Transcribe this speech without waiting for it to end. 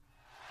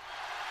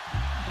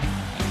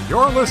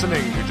You're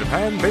listening to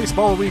Japan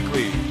Baseball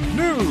Weekly.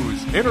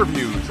 News,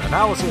 interviews,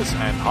 analysis,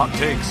 and hot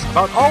takes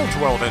about all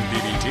 12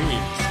 NPB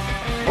teams.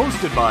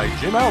 Hosted by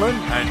Jim Allen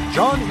and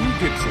John E.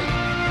 Gibson.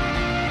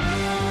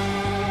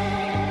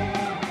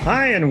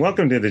 Hi, and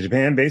welcome to the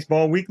Japan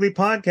Baseball Weekly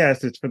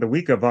podcast. It's for the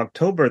week of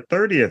October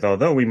 30th,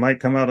 although we might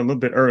come out a little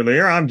bit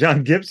earlier. I'm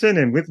John Gibson,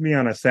 and with me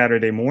on a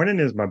Saturday morning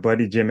is my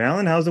buddy Jim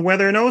Allen. How's the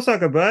weather in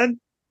Osaka, bud?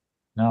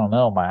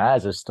 No, my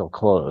eyes are still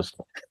closed.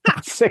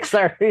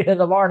 6:30 in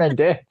the morning,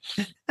 dude.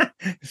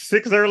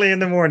 6 early in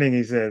the morning,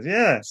 he says.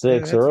 Yeah.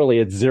 6 early,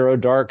 it's 0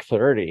 dark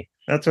 30.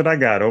 That's what I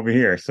got over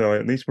here. So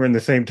at least we're in the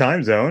same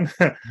time zone.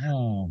 Glad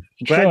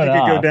you could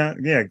go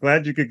down. Yeah,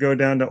 glad you could go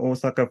down to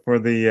Osaka for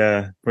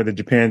the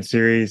Japan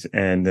series,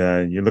 and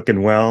you're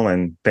looking well.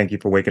 And thank you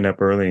for waking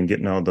up early and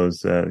getting all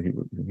those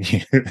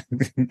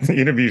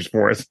interviews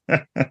for us.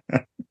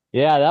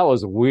 Yeah, that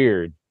was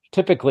weird.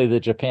 Typically, the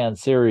Japan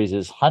series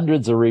is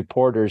hundreds of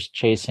reporters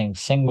chasing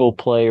single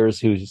players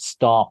who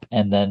stop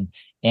and then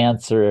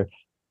answer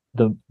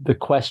the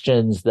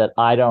questions that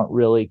I don't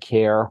really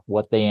care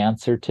what they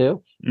answer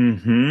to.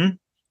 Mm-hmm.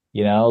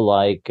 You know,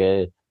 like,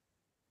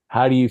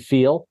 how do you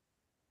feel?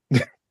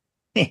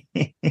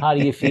 How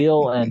do you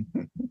feel? And,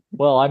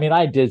 well, I mean,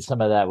 I did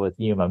some of that with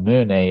Yuma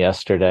Mune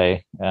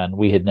yesterday, and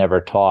we had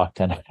never talked,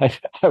 and I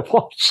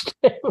watched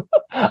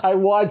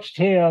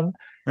him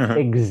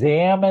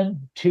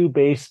examine 2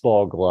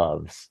 baseball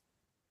gloves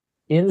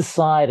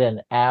inside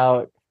and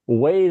out,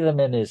 weigh them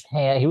in his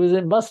hand. He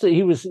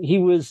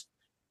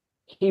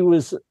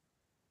was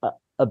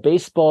a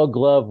baseball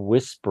glove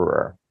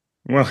whisperer.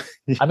 Well,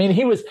 I mean,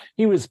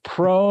 he was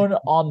prone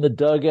on the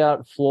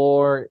dugout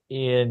floor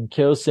in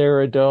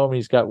Kyocera Dome.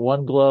 He's got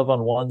one glove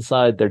on one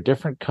side. They're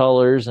different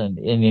colors, and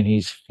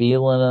he's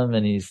feeling them,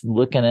 and he's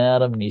looking at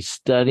them, and he's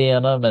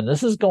studying them. And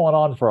this is going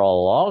on for a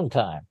long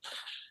time.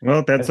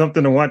 Well, that's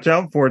something to watch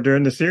out for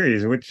during the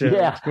series. Which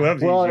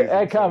gloves? Well, he's using.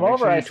 I come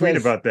over. I tweet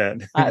about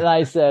that.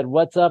 I said,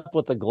 "What's up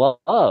with the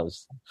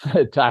gloves,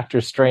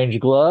 Doctor Strange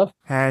glove?"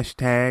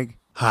 Hashtag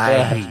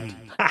HighHeat.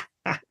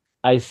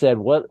 I said,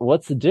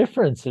 "What's the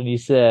difference?" And he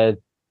said,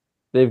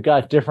 "They've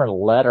got different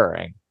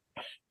lettering."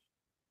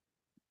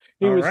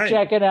 He was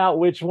checking out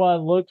which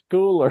one looked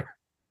cooler.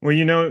 Well,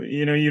 you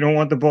don't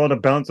want the ball to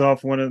bounce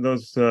off one of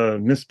those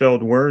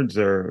misspelled words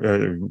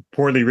or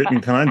poorly written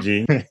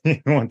kanji.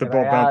 You don't want the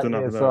ball bouncing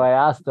off of those. So I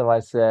asked him,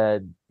 I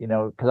said,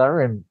 because I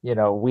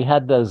remember, we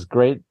had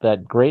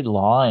that great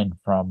line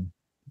from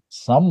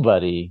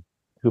somebody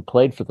who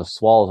played for the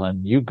Swallows,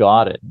 and you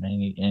got it.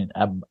 And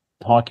I'm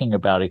talking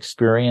about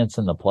experience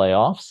in the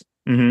playoffs.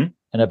 Mm-hmm.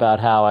 And about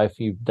how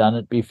if you've done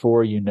it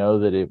before, you know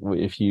that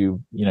if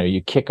you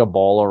kick a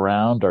ball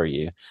around or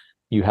you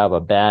have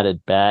a bad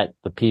at bat,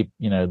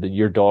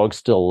 your dog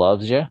still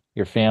loves you,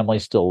 your family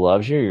still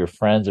loves you, your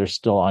friends are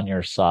still on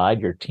your side,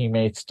 your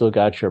teammates still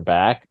got your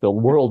back, the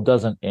world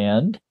doesn't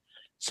end.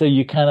 So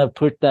you kind of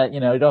put that,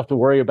 you don't have to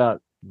worry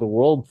about the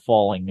world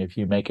falling if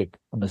you make a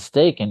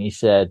mistake. And he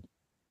said,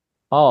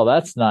 "Oh,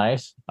 that's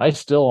nice. I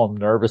still am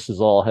nervous as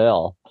all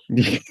hell."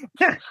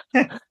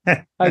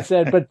 I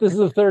said, "But this is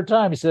the 3rd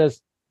time." He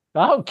says,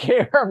 "I don't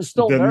care. I'm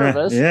still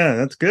nervous." Yeah,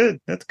 that's good.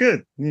 That's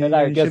good. And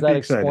I guess that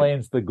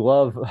explains the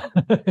glove.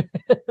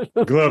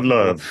 Glove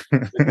love.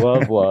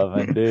 Glove love,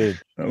 indeed.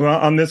 Well,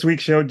 on this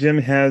week's show, Jim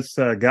has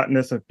gotten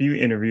us a few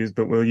interviews,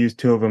 but we'll use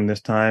 2 of them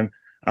this time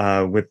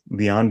with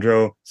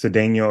Leandro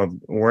Cedeno of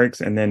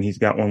Orix, and then he's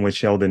got one with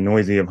Sheldon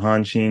Neuse of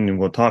Hanshin, and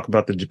we'll talk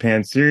about the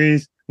Japan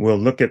series. We'll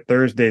look at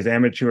Thursday's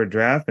amateur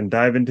draft and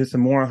dive into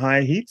some more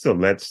high heat. So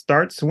let's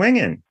start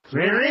swinging.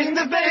 Clearing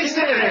the bases!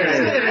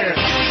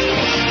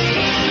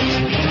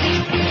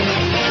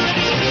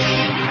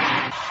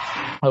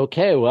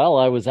 Okay, well,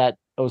 I was at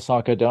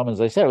Osaka Dome.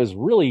 As I said, it was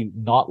really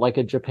not like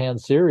a Japan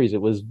series.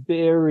 It was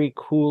very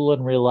cool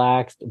and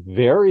relaxed,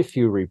 very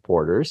few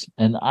reporters.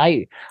 And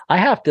I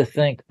have to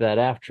think that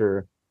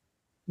after,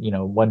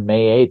 when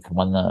May 8th,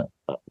 when the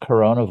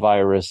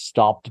coronavirus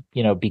stopped,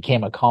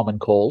 became a common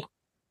cold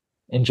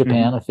in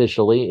Japan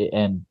officially,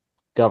 and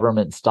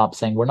government stopped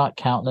saying, "We're not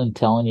counting and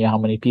telling you how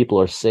many people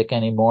are sick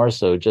anymore,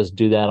 so just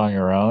do that on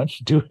your own."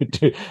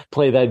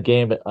 Play that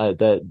game.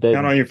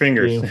 Count on your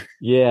fingers. Game.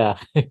 Yeah,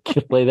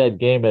 play that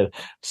game.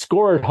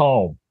 Score at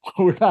home.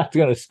 We're not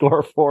going to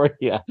score for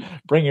you.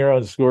 Bring your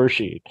own score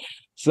sheet.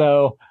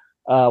 So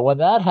when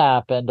that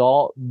happened,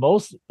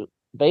 most of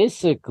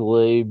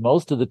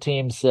the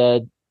team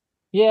said,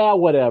 "Yeah,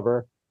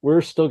 whatever.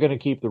 We're still going to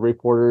keep the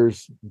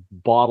reporters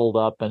bottled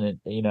up and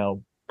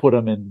put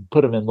them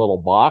in little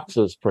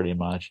boxes, pretty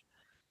much,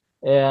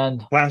 and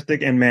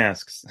plastic and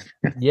masks."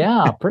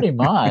 Yeah, pretty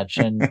much,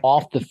 and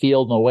off the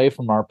field and away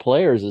from our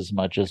players as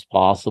much as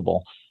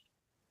possible.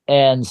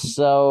 And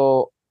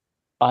so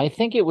I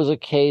think it was a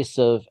case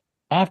of,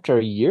 after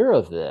a year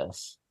of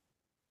this,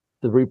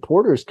 the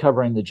reporters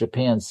covering the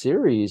Japan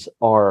series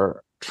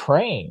are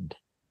trained.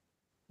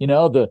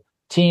 The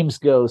teams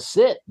go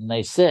sit, and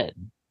they sit.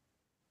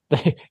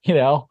 They,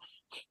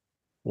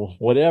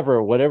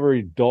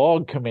 whatever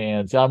dog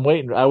commands. I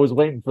was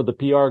waiting for the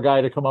PR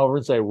guy to come over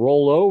and say,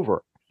 "Roll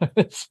over."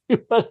 See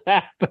what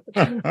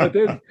happens. But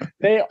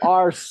they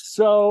are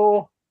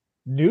so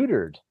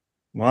neutered.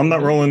 Well, I'm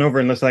not rolling over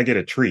unless I get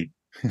a treat.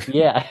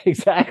 Yeah,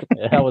 exactly.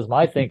 That was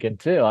my thinking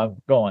too. I'm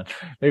going,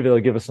 maybe they'll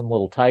give us some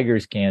little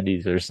Tigers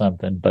candies or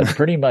something. But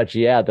pretty much,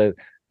 yeah,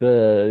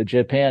 the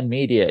Japan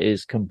media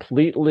is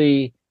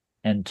completely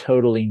and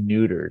totally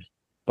neutered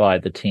by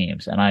the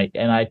teams. And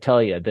I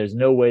tell you, there's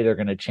no way they're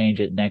going to change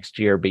it next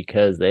year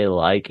because they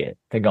like it.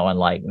 They're going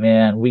like,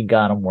 man, we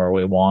got them where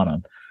we want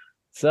them.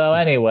 So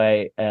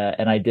anyway,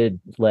 and I did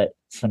let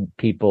some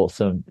people,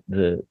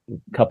 the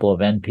couple of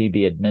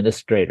NPB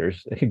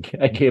administrators,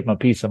 I gave them a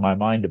piece of my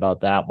mind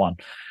about that one.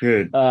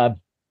 Good.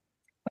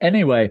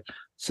 Anyway,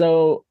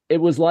 so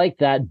it was like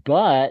that,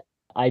 but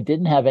I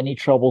didn't have any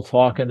trouble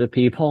talking to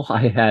people.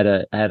 I had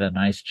a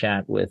nice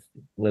chat with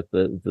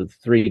the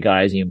three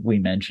guys we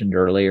mentioned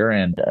earlier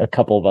and a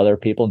couple of other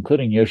people,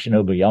 including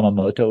Yoshinobu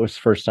Yamamoto. It was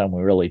the first time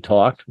we really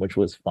talked, which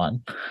was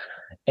fun.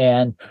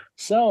 And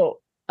so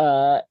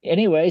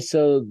anyway,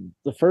 so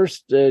the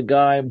first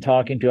guy I'm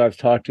talking to, I've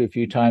talked to a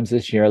few times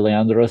this year,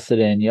 Leandro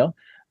Cedeno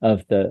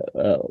of the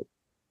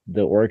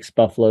Orix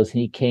Buffaloes.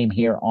 He came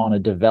here on a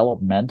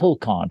developmental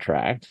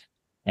contract,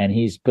 and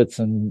he's put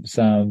some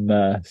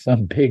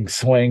big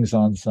swings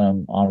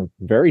on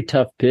very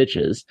tough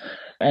pitches.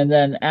 And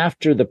then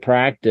after the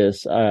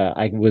practice,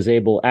 I was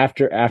able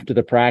after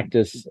the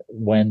practice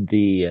when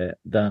the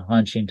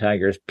Hanshin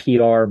Tigers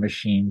PR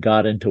machine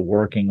got into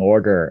working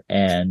order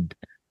and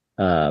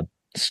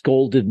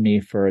scolded me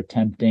for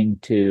attempting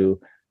to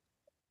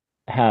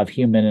have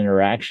human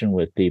interaction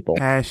with people.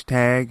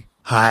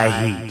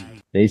 #HighHeat.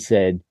 They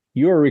said,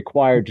 you are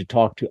required to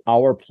talk to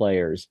our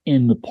players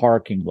in the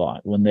parking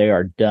lot when they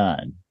are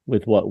done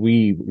with what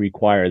we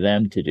require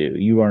them to do.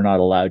 You are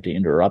not allowed to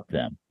interrupt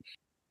them.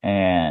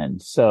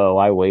 And so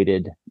I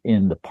waited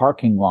in the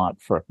parking lot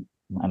for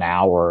an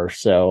hour or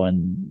so,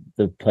 and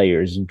the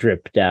players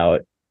dripped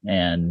out.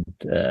 And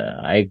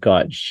I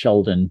got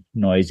Sheldon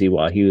Neuse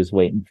while he was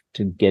waiting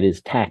to get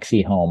his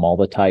taxi home. All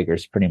the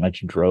Tigers pretty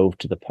much drove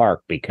to the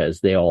park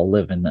because they all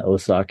live in the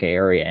Osaka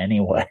area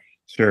anyway.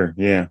 Sure,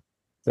 yeah.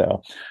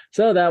 So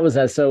that was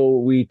that. So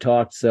we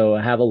talked. So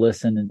have a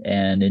listen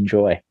and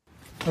enjoy.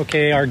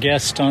 Okay, our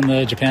guest on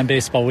the Japan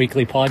Baseball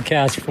Weekly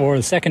podcast for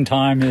the second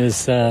time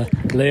is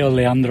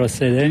Leandro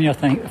Cedeno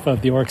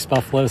of the Orix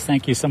Buffaloes.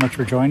 Thank you so much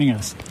for joining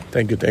us.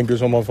 Thank you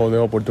so much for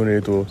the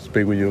opportunity to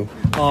speak with you.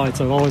 Oh,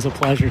 it's always a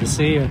pleasure to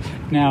see you.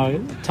 Now,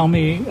 tell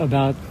me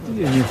about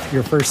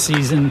your first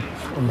season,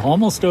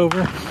 almost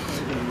over.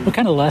 What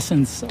kind of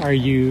lessons are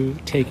you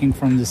taking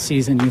from the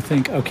season? You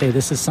think, okay,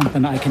 this is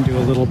something I can do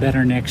a little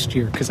better next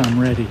year because I'm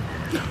ready.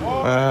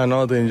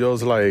 Nothing,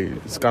 just like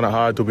it's kind of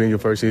hard to be in your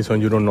first season.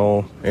 You don't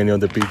know any of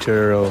the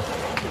pitcher.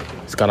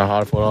 It's kind of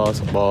hard for us,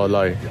 but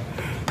like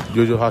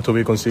you just have to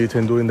be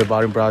consistent during the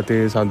batting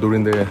practice and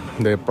during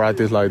the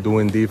practice, like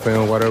doing defense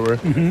or whatever.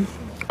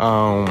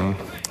 Mm-hmm.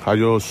 I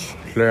just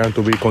learned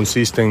to be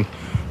consistent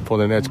for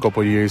the next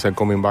couple of years and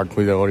coming back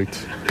with the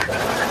Orix.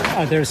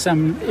 Are there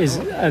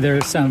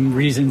some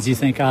reasons you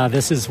think,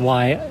 this is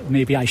why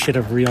maybe I should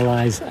have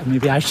realized,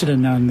 maybe I should have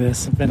known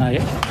this,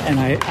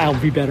 I'll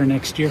be better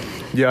next year?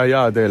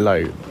 Yeah. They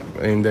like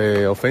in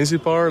the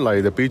offensive part,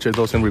 like the pitcher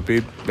doesn't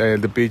repeat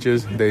the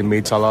pitches. They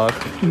mix a lot.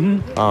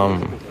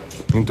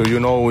 Mm-hmm. Until you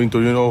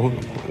know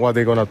what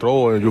they're gonna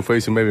throw, and you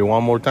face it maybe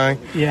one more time.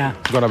 Yeah,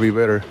 it's gonna be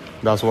better.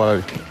 That's what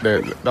I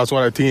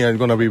think is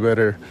gonna be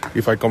better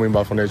if I coming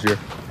back for next year.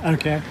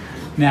 Okay,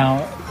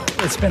 now.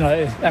 It's been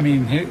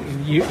here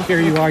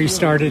you are. You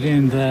started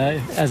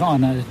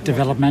on a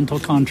developmental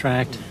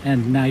contract,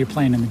 and now you're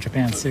playing in the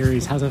Japan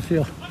Series. How's that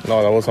feel?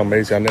 No, that was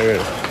amazing.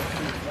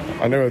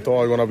 I never thought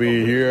I was gonna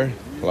be here.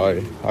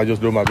 Like I just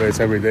do my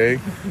best every day,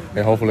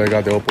 and hopefully I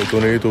got the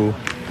opportunity to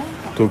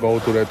go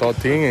to the top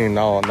team. And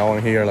now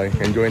I'm here, like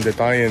enjoying the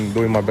time and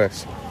doing my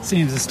best.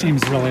 Seems this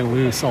team's really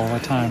loose all the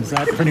time. Is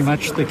that pretty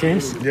much the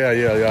case?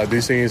 Yeah.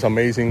 This thing is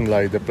amazing.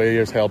 Like the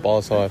players help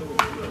us a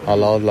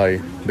lot.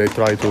 Like they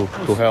try to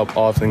help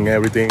us in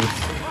everything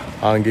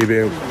and give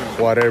it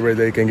whatever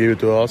they can give it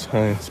to us,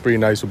 and it's pretty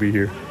nice to be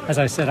here. As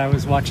I said, I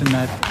watched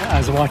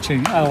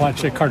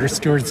Carter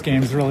Stewart's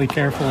games really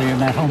carefully, and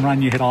that home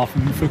run you hit off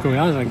from Fukui,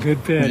 that was a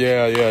good pitch.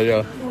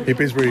 Yeah. He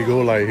pitched pretty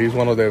good. Like he's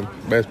one of the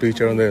best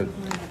pitchers on the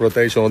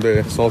rotation on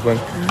the softball.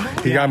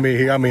 He got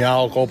me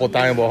out a couple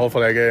times, but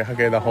hopefully I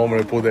get the homer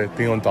and put the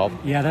thing on top.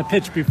 Yeah, that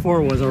pitch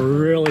before was a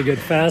really good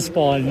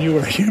fastball, and you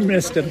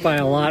missed it by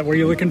a lot. Were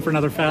you looking for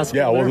another fastball?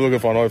 Yeah, I was looking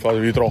for another fastball.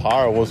 If you throw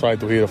hard, I was trying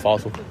to hit a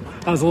fastball.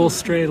 I was a little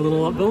straight, a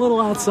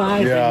little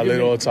outside. Yeah, a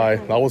little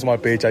outside. That was my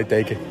pitch. I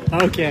take it.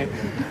 Okay.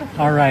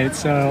 All right.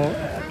 So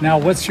now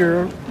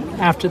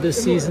after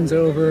this season's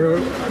over,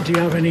 do you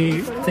have any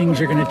things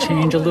you're going to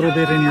change a little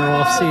bit in your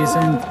off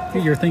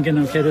season? You're thinking,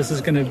 okay, this is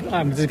going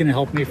to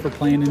help me for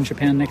playing in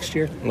Japan next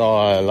year? No,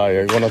 I'm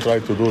going to try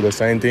to do the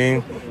same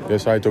thing.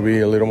 Just try to be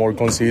a little more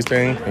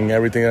consistent in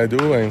everything I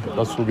do, and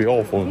that should be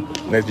all for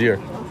next year.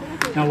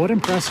 Now, what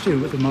impressed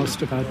you the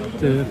most about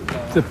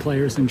the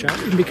players in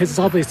Japan? Because it's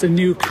obviously a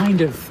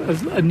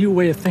new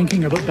way of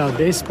thinking about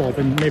baseball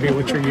than maybe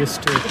what you're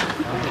used to.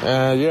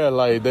 Yeah,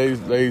 like they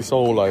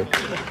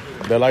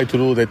like to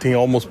do the thing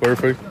almost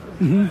perfect,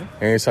 and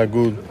it's a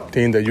good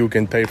thing that you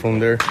can take from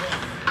there.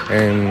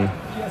 And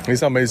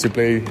it's amazing to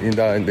play in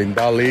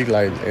that league,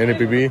 like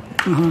NPB.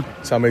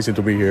 It's amazing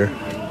to be here.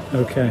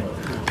 Okay.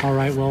 All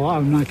right. Well,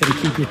 I'm not going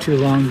to keep you too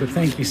long, but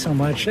thank you so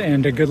much,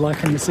 and good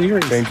luck in the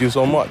series. Thank you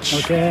so much.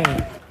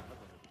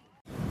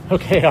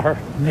 Okay, our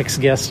next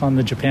guest on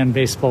the Japan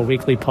Baseball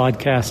Weekly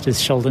podcast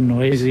is Sheldon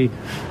Neuse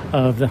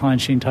of the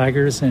Hanshin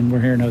Tigers, and we're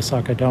here in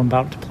Osaka Dome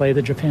about to play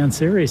the Japan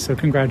series. So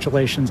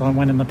congratulations on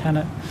winning the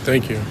pennant.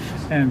 Thank you.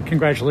 And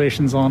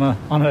congratulations on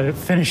a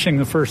finishing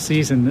the first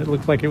season. It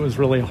looked like it was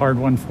really a hard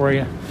one for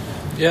you.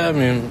 Yeah, I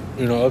mean,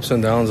 ups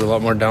and downs, a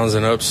lot more downs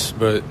than ups,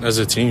 but as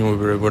a team we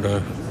were able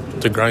to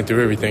grind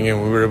through everything,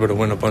 and we were able to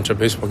win a bunch of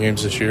baseball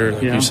games this year.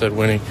 Like you said,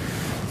 winning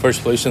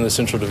first place in the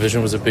Central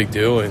Division was a big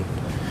deal, and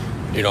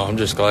I'm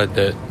just glad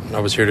that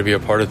I was here to be a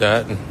part of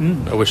that.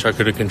 And I wish I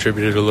could have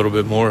contributed a little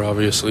bit more,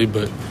 obviously,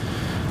 but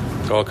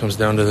it all comes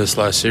down to this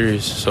last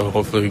series. So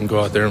hopefully we can go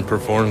out there and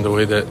perform the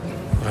way that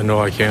I know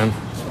I can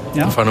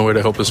and find a way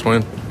to help us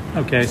win.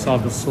 Okay, so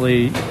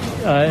obviously,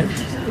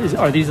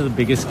 are these the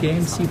biggest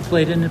games you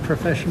played in it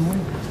professionally?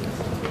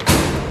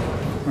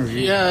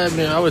 Yeah, I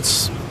mean, I would.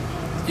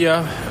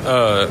 Yeah,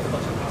 I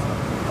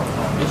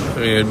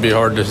mean, it'd be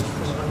hard to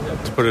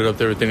put it up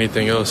there with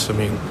anything else. I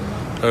mean,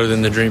 other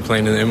than the dream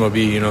playing in the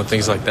MLB,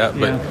 things like that.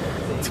 But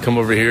to come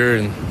over here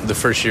and the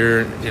first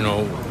year,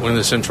 win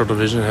the Central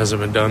Division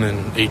hasn't been done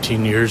in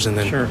 18 years, and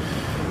then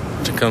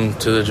to come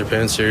to the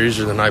Japan Series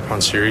or the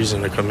Nippon Series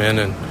and to come in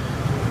and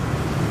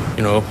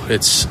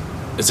it's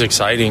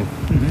exciting.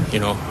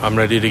 I'm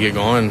ready to get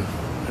going.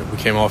 We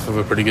came off of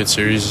a pretty good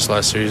series this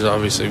last series.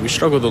 Obviously, we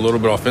struggled a little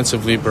bit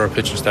offensively, but our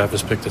pitching staff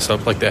has picked us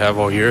up like they have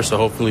all year. So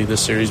hopefully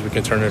this series we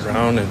can turn it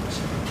around and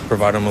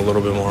provide them a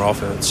little bit more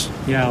offense.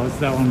 Yeah,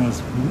 that one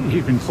was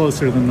even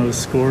closer than those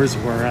scores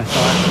were. I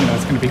thought,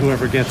 it's going to be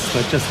whoever gets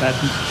just that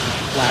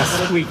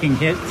last squeaking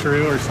hit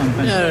through or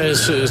something. Yeah, it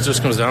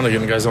just comes down to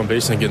getting guys on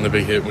base and getting the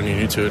big hit when you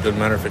need to. It doesn't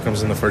matter if it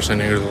comes in the first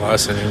inning or the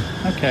last inning.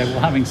 Okay, well,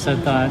 having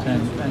said that,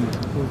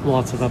 and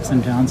lots of ups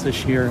and downs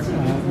this year,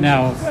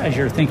 now as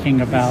you're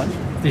thinking about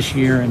this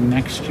year and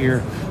next year,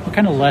 what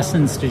kind of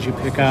lessons did you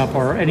pick up,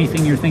 or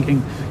anything you're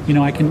thinking,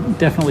 I can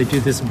definitely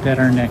do this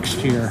better next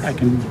year.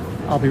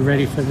 I'll be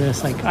ready for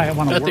this. I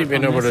want to. I think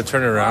being able to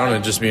turn it around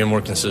and just being more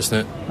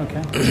consistent.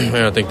 Okay.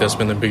 And I think that's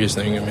been the biggest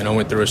thing. I mean, I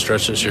went through a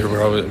stretch this year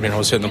where I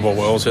was hitting the ball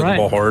well, I was hitting the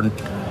ball hard.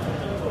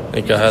 I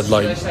think I had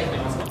like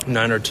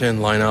 9 or 10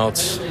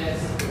 lineouts,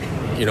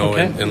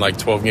 in like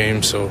 12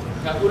 games. So,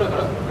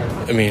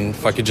 I mean,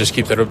 if I could just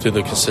keep that up to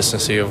the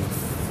consistency of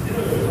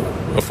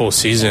a full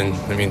season,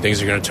 I mean,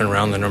 things are going to turn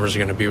around. The numbers are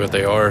going to be what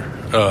they are.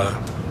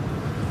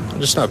 I'm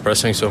just not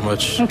pressing so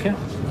much. Okay.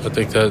 I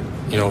think that,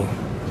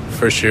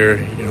 first year,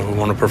 we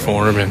want to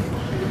perform and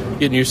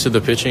getting used to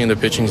the pitching, and the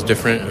pitching's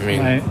different. I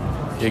mean,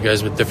 you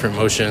guys with different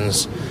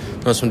motions,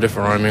 some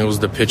different arm angles.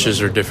 The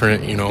pitches are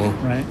different,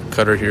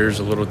 Cutter here is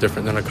a little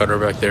different than a cutter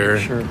back there.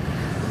 Sure.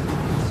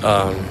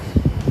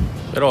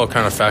 It all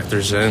kind of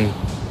factors in.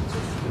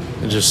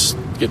 And just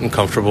getting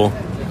comfortable,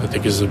 I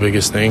think, is the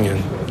biggest thing,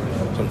 and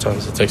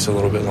sometimes it takes a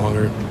little bit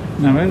longer.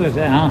 Now, I was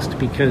asked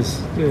because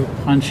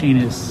Hanshin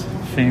is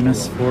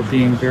famous for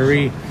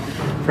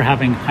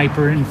having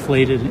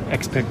hyper-inflated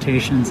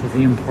expectations of the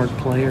import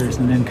players,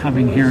 and then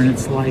coming here and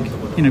it's like,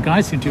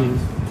 guys who do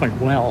quite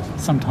well,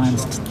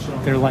 sometimes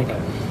they're like,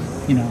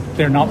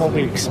 they're not what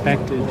we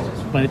expected,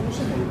 but,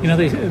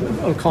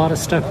 Okada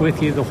stuck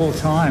with you the whole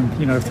time,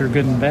 if they're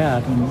good and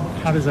bad. And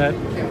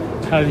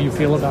how do you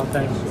feel about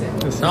that?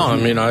 No, I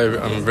mean,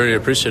 I'm very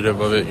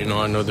appreciative of it.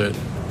 I know that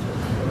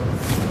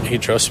he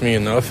trusts me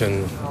enough,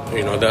 and,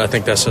 that I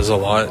think that says a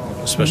lot,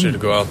 especially to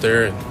go out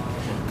there and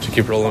to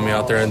keep rolling me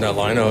out there in that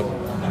lineup.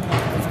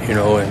 And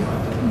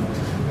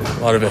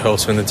a lot of it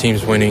helps when the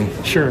team's winning.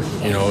 Sure.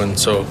 And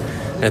so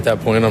at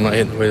that point, I'm not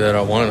hitting the way that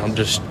I want. I'm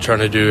just trying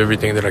to do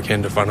everything that I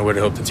can to find a way to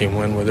help the team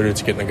win, whether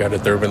it's getting a guy to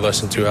third with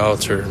less than 2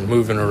 outs, or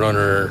moving a runner,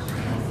 or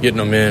getting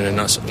them in, and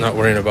not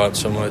worrying about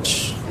so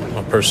much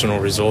my personal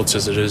results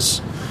as it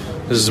is.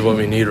 This is what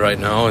we need right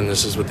now, and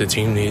this is what the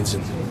team needs,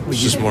 and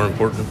it's just more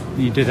important.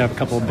 You did have a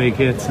couple of big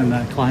hits in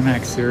that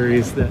climax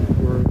series that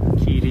were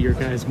key to your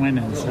guys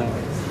winning. So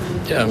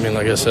yeah, I mean,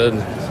 like I said,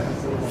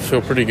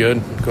 feel pretty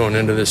good going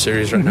into this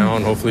series right now,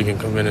 and hopefully can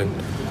come in and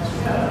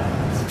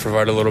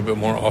provide a little bit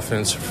more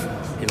offense,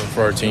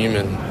 for our team.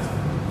 And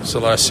it's the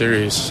last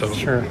series, so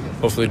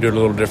hopefully do it a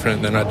little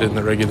different than I did in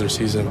the regular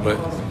season. But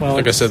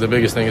like I said, the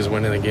biggest thing is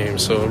winning the game,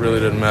 so it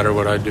really doesn't matter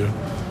what I do.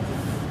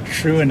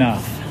 True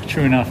enough.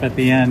 At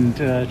the end,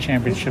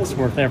 championship's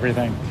worth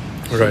everything.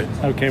 Right.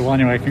 Okay. Well,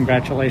 anyway,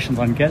 congratulations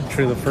on getting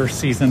through the first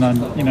season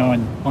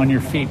on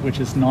your feet, which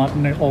is not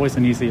always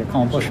an easy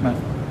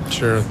accomplishment.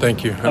 Sure.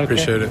 Thank you. I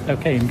appreciate it.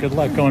 Okay, and good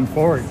luck going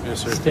forward.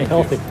 Yes, sir. Stay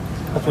healthy.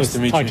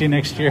 Hopefully, talk to you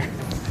next year.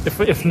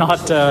 If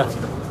not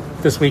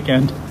this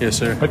weekend. Yes,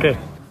 sir.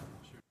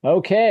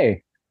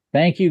 Okay.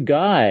 Thank you,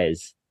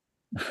 guys.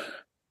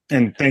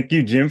 And thank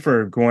you, Jim,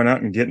 for going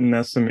out and getting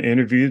us some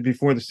interviews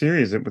before the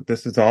series.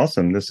 This is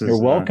awesome.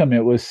 You're welcome.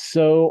 It was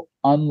so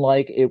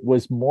unlike, it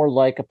was more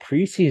like a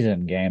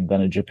preseason game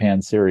than a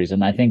Japan series.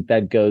 And I think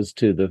that goes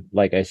to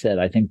like I said,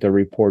 I think the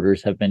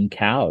reporters have been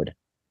cowed.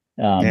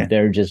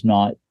 They're just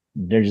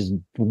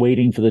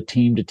waiting for the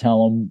team to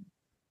tell them,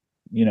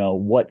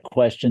 what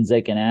questions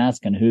they can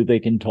ask and who they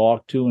can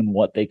talk to and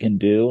what they can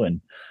do.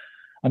 And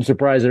I'm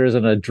surprised there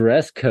isn't a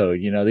dress code.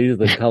 These are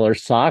the color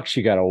socks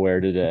you got to wear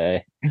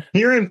today.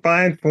 You're in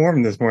fine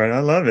form this morning.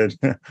 I love it.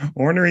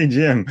 Ornery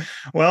Jim.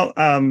 Well,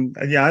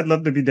 yeah, I'd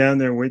love to be down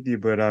there with you,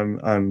 but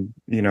I'm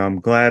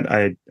glad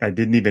I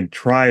didn't even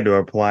try to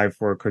apply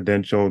for a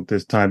credential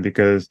this time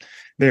because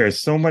there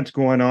is so much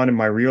going on in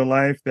my real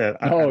life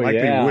that I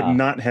likely would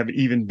not have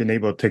even been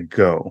able to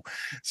go.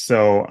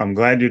 So I'm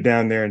glad you're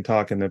down there and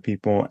talking to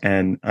people.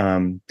 And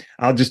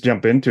I'll just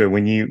jump into it.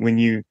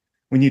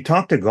 When you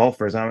talk to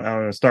golfers, I'm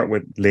going to start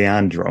with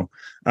Leandro.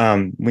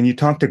 When you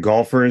talk to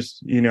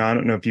golfers, I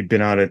don't know if you've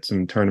been out at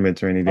some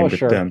tournaments or anything, but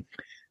sure.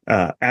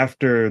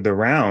 After the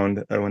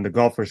round, when the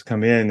golfers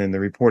come in and the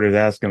reporters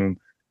ask them,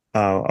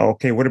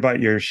 okay, what about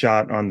your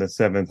shot on the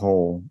seventh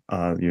hole,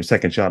 your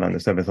second shot on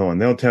the seventh hole?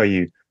 And they'll tell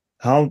you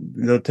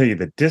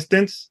the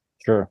distance.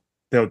 Sure.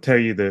 They'll tell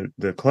you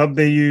the club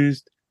they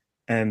used,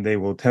 and they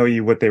will tell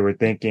you what they were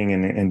thinking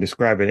and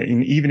describe it.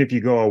 And even if you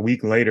go a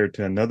week later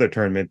to another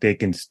tournament, they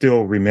can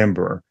still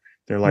remember.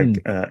 They're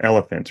like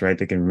elephants, right?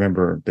 They can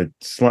remember the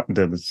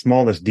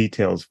smallest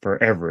details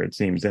forever, it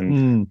seems.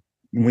 And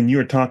when you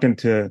were talking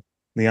to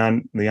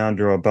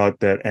Leandro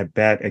about that at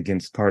bat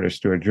against Carter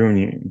Stewart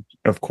Jr.,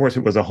 of course,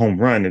 it was a home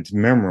run. It's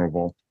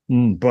memorable.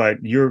 But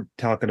you're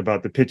talking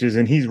about the pitches,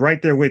 and he's right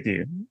there with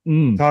you,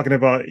 talking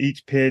about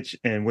each pitch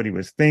and what he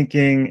was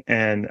thinking.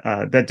 And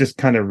that just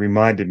kind of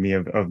reminded me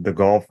of the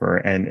golfer.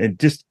 And it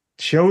just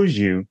shows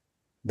you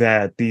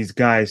that these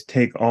guys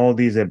take all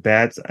these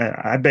at-bats.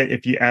 I bet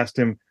if you asked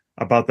him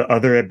about the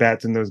other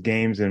at-bats in those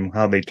games and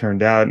how they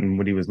turned out and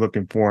what he was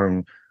looking for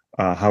and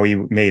how he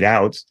made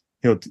outs,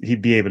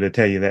 he'd be able to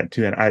tell you that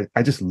too. And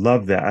I just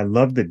love that. I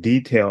love the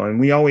detail. And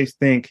we always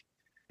think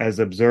as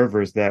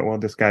observers that, well,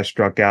 this guy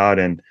struck out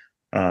and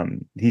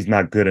he's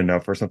not good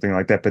enough or something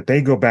like that. But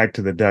they go back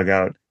to the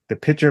dugout. The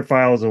pitcher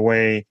files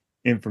away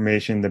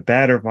information. The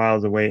batter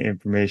files away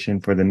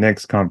information for the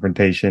next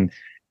confrontation.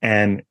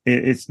 And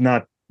it's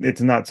not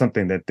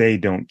something that they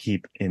don't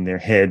keep in their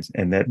heads.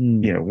 And that,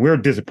 we're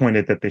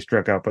disappointed that they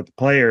struck out, but the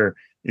player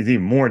is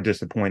even more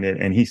disappointed.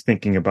 And he's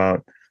thinking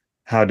about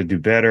how to do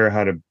better,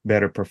 how to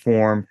better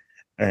perform.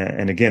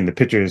 And again, the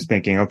pitcher is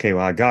thinking, okay,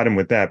 well, I got him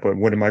with that, but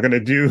what am I going to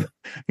do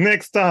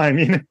next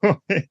time?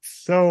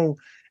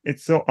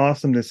 It's so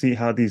awesome to see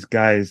how these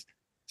guys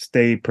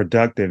stay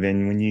productive.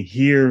 And when you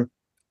hear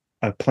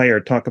a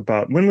player talk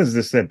about, when was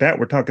this at bat?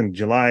 We're talking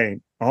July,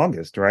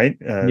 August, right?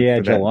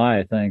 July,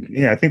 I think.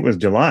 Yeah, I think it was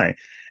July.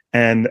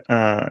 And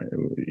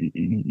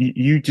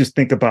you just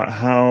think about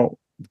how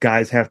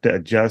guys have to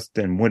adjust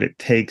and what it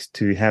takes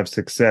to have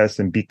success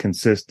and be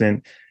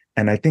consistent.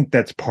 And I think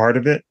that's part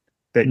of it,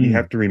 that you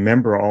have to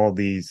remember all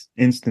these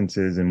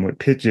instances and what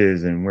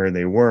pitches and where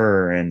they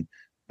were. And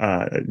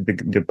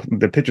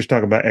the pitchers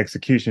talk about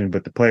execution,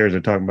 but the players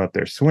are talking about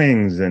their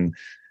swings. And,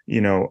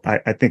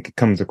 I think it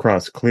comes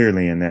across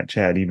clearly in that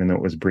chat, even though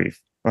it was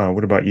brief.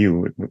 What about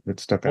you? What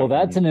stuck out? Well,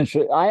 that's an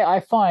interesting. I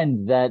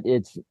find that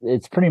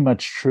it's pretty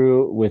much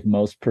true with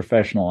most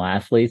professional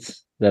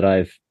athletes that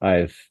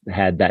I've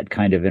had that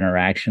kind of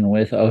interaction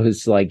with. Oh,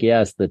 it's like,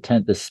 yes, the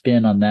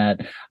spin on that.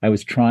 I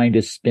was trying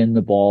to spin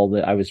the ball,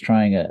 that I was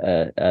trying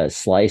a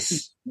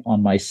slice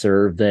on my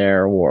serve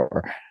there,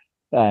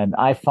 and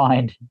I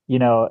find,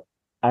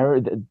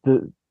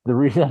 the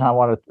reason I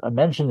want to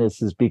mention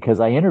this is because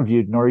I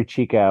interviewed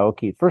Norichika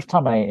Aoki. First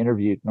time I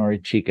interviewed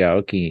Norichika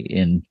Aoki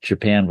in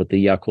Japan with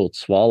the Yakult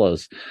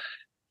Swallows,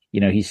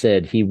 he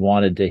said he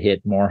wanted to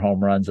hit more home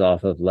runs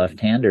off of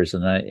left-handers.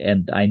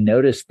 And I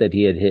noticed that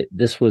he had hit,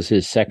 this was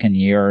his second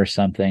year or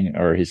something,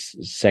 or his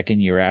second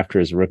year after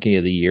his Rookie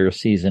of the Year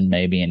season,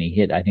 maybe. And he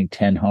hit, I think,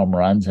 10 home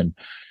runs. And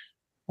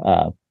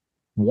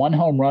one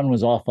home run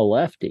was off a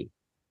lefty.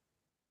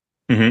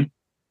 Mm-hmm.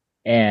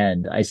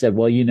 And I said,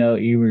 well,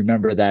 you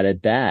remember that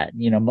at bat.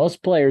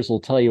 Most players will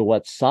tell you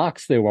what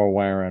socks they were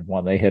wearing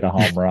when they hit a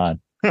home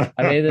run. I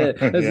mean,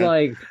 it's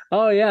like,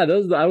 oh yeah, I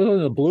was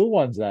on the blue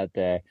ones that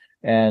day.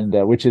 And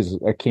which is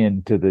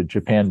akin to the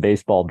Japan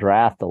baseball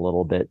draft a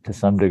little bit to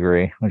some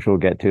degree, which we'll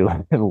get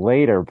to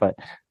later.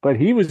 But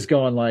he was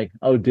going like,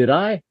 oh, did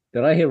I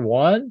hit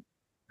one?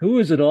 Who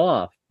is it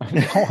off? I'm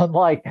going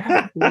like,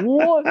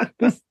 what?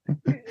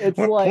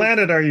 What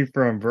planet are you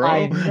from, bro?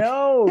 I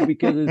know,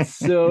 because it's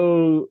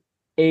so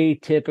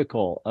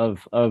atypical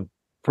of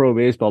pro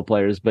baseball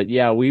players. But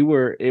yeah,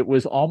 it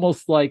was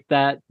almost like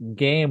that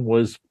game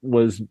was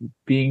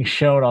being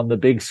shown on the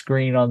big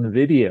screen on the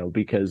video,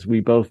 because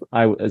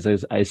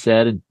as I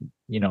said,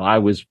 I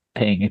was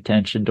paying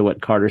attention to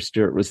what Carter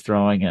Stewart was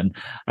throwing, and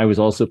I was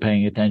also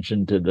paying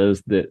attention to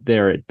those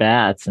their at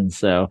bats. And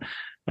so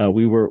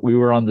we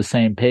were on the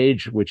same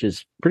page, which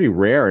is pretty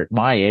rare at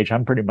my age.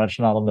 I'm pretty much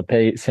not on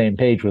the same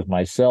page with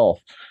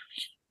myself.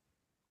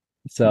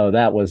 So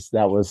that was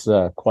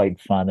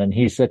quite fun, and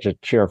he's such a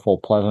cheerful,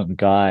 pleasant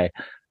guy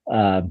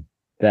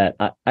that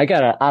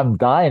I'm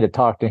dying to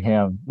talk to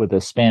him with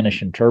a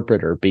Spanish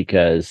interpreter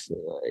because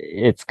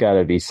it's got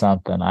to be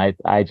something.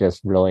 I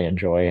just really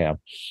enjoy him.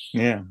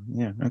 Yeah,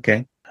 yeah,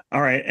 okay.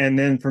 All right, and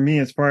then for me,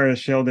 as far as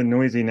Sheldon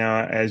Neuse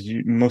now, as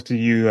most of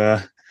you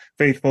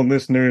faithful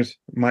listeners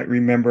might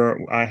remember,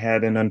 I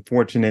had an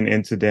unfortunate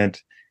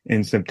incident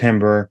in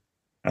September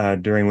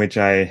during which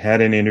I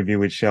had an interview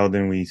with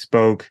Sheldon. We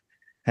spoke,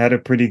 had a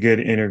pretty good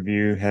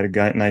interview, had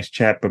a nice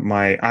chat, but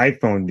my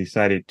iPhone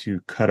decided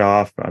to cut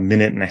off a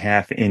minute and a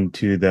half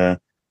into the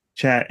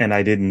chat, and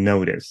I didn't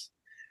notice,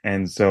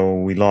 and so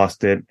we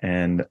lost it.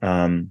 And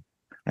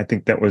I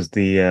think that was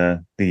the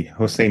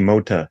Jose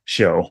Mota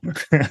show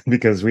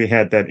because we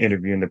had that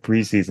interview in the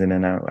preseason,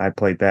 and I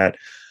played that.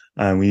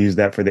 We used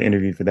that for the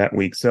interview for that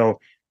week. So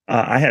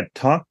I had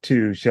talked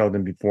to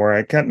Sheldon before.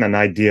 I got an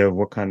idea of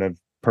what kind of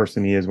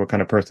person he is, what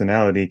kind of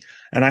personality.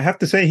 And I have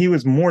to say he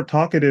was more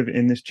talkative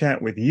in this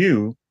chat with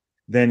you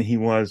than he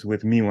was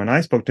with me when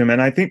I spoke to him.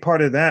 And I think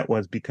part of that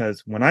was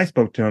because when I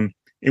spoke to him,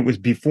 it was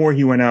before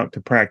he went out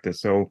to practice.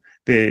 So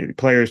the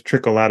players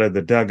trickle out of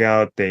the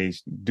dugout, they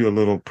do a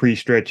little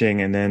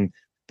pre-stretching, and then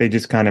they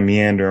just kind of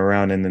meander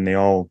around, and then they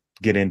all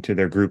get into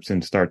their groups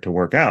and start to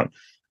work out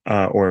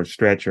or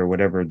stretch or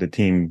whatever the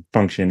team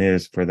function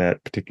is for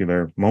that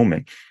particular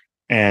moment.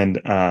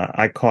 And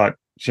I caught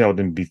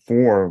Sheldon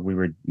before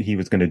he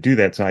was going to do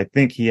that. So I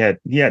think he had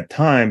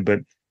time,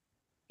 but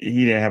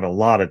he didn't have a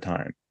lot of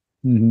time.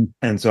 Mm-hmm.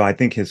 And so I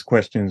think his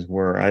questions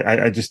were,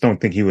 I just don't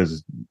think he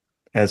was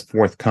as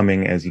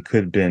forthcoming as he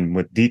could have been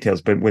with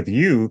details. But with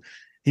you,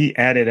 he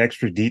added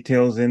extra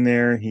details in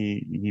there.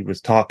 He was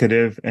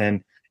talkative,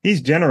 and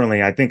he's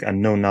generally, I think, a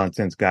no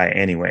nonsense guy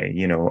anyway.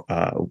 You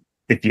know,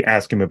 if you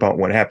ask him about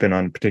what happened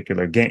on a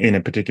particular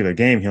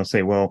game, he'll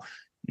say, well,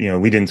 you know,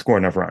 we didn't score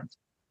enough runs,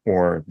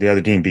 or the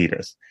other team beat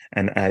us.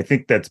 And I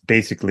think that's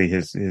basically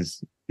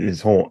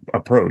his whole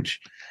approach.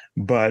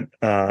 But,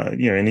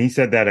 you know, and he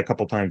said that a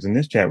couple times in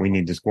this chat, we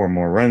need to score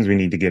more runs. We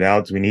need to get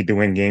outs. We need to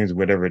win games,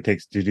 whatever it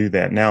takes to do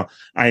that. Now,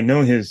 I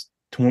know his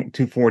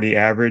 240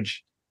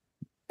 average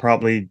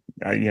probably,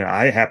 you know,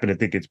 I happen to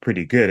think it's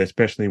pretty good,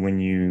 especially when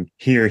you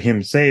hear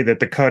him say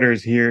that the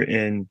cutters here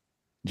in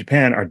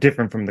Japan are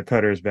different from the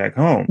cutters back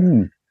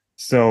home.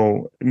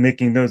 So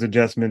making those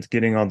adjustments,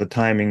 getting all the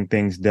timing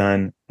things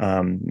done, you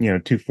know,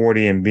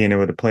 240 and being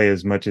able to play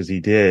as much as he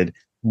did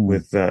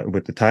with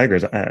the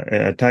Tigers,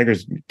 a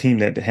Tigers team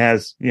that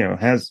has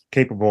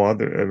capable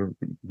other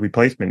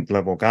replacement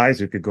level guys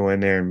who could go in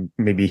there and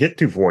maybe hit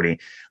 240,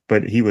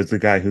 but he was the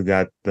guy who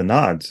got the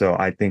nod. So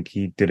I think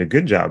he did a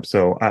good job.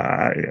 So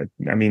I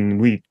mean,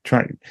 we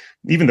try,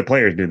 even the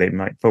players do, they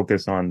might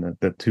focus on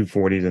the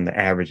 240s and the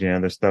average and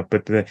other stuff,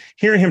 but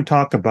hearing him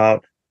talk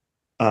about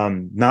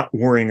not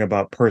worrying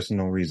about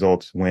personal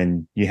results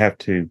when you have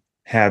to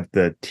have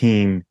the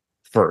team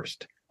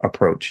first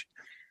approach.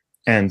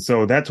 And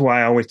so that's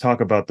why I always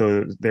talk about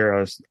those. There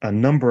are a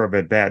number of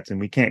at-bats, and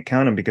we can't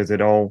count them because it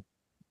all,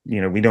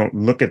 you know, we don't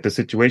look at the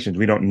situations.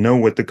 We don't know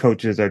what the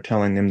coaches are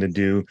telling them to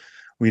do.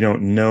 We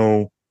don't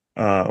know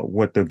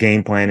what the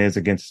game plan is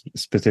against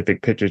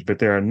specific pitchers. But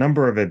there are a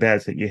number of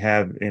at-bats that you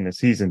have in a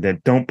season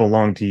that don't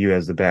belong to you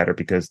as the batter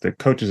because the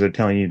coaches are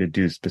telling you to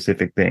do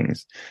specific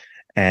things.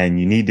 And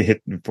you need to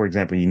hit, for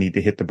example, you need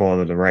to hit the ball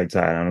to the right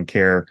side. I don't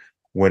care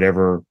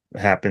whatever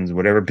happens,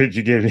 whatever pitch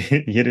you give,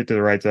 hit it to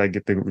the right side,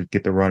 get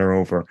the runner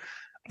over.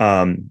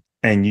 And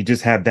you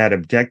just have that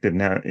objective.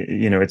 Now,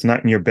 you know, it's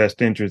not in your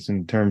best interest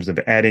in terms of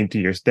adding to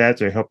your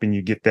stats or helping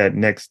you get that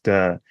next,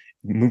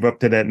 move up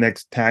to that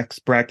next tax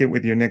bracket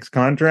with your next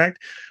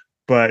contract,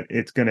 but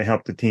it's going to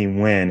help the team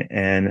win.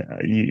 And,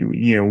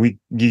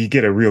 you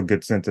get a real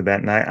good sense of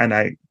that. And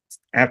I,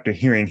 after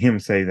hearing him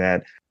say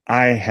that,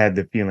 I had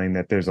the feeling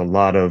that there's a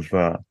lot of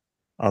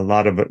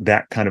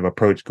that kind of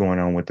approach going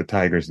on with the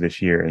Tigers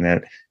this year, and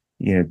that,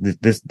 you know,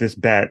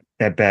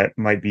 that bat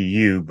might be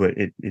you, but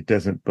it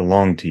doesn't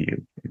belong to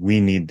you. We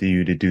need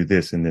you to do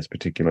this in this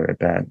particular at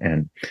bat,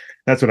 and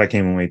that's what I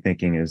came away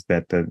thinking, is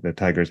that the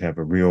Tigers have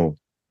a real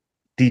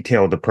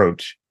detailed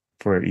approach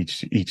for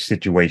each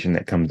situation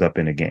that comes up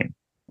in a game.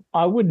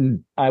 I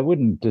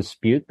wouldn't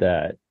dispute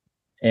that,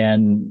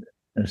 and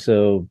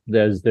so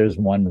there's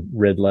one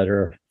red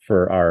letter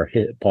for our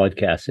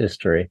podcast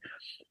history,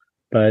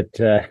 but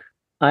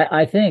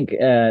I think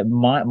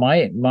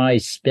my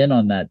spin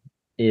on that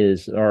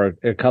are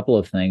a couple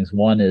of things.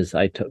 One is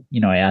I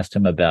asked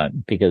him about,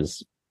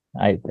 because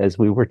as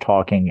we were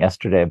talking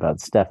yesterday about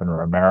Stephen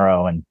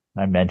Romero, and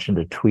I mentioned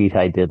a tweet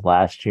I did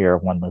last year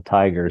when the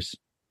Tigers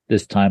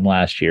this time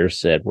last year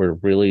said we're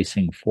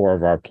releasing 4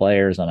 of our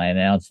players, and I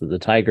announced that the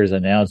Tigers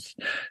announced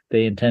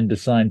they intend to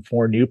sign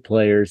 4 new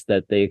players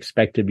that they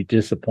expect to be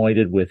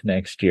disappointed with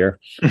next year.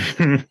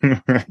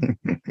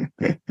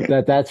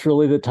 That's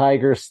really the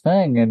Tigers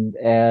thing,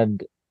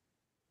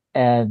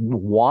 and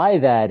why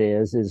that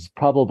is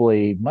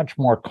probably much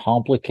more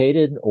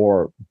complicated,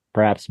 or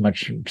perhaps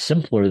much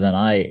simpler than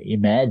I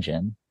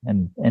imagine.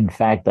 And in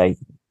fact,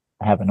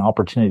 have an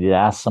opportunity to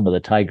ask some of the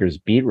Tigers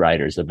beat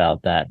writers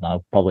about that, and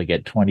I'll probably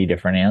get 20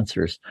 different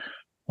answers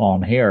while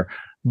I'm here.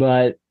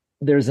 But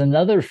there's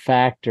another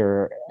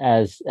factor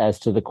as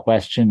to the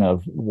question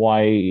of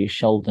why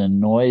Sheldon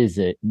Neuse,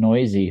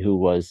 who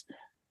was,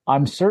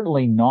 I'm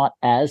certainly not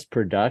as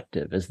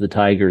productive as the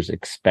Tigers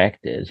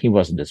expected. He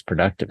wasn't as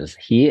productive as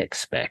he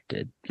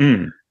expected.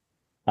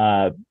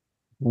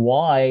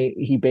 Why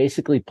he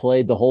basically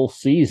played the whole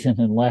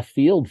season in left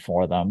field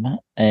for them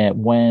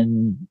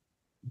when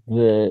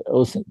the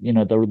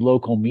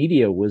local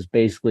media was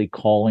basically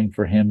calling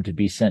for him to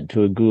be sent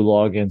to a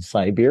gulag in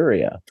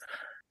Siberia.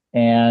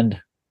 And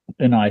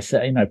I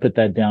put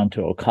that down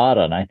to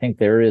Okada, and I think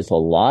there is a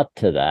lot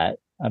to that.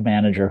 A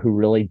manager who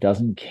really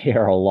doesn't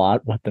care a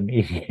lot what the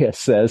media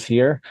says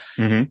here.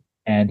 Mm-hmm.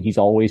 And he's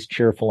always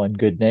cheerful and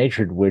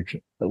good-natured with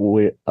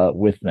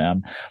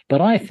them.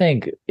 But I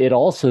think it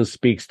also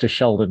speaks to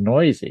Sheldon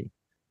Neuse,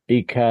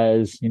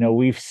 because,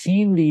 we've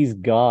seen these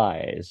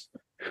guys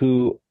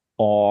whose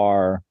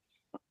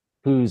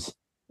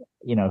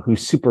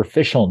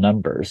superficial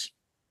numbers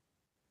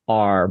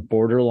are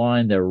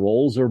borderline, their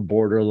roles are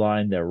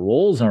borderline, their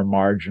roles are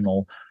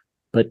marginal,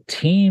 but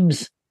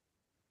teams,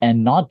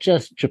 and not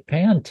just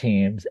Japan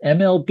teams,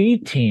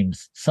 MLB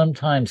teams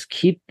sometimes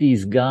keep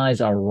these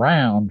guys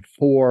around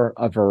for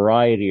a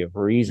variety of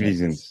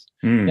reasons.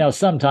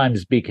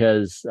 Sometimes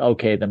because,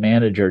 the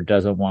manager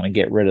doesn't want to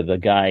get rid of the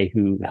guy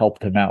who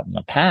helped him out in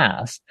the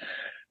past.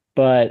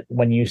 But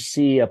when you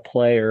see a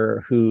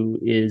player who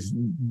is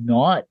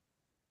not,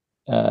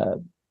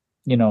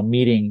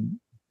 meeting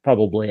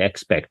probably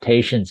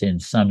expectations in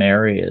some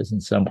areas,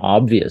 in some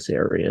obvious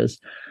areas,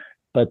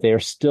 but they're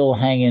still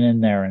hanging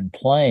in there and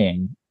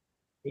playing,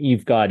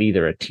 you've got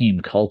either a team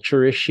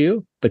culture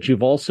issue, but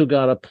you've also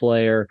got a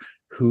player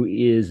who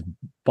is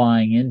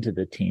buying into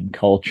the team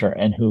culture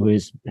and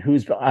who's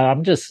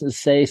I'm just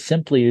say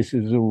simply, is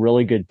a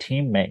really good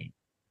teammate.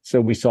 So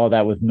we saw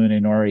that with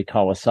Munenori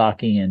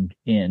Kawasaki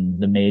in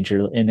the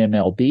major in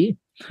MLB.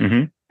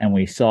 Mm-hmm. And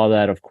we saw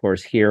that, of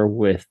course, here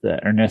with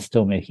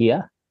Ernesto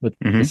Mejia with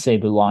the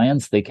Cebu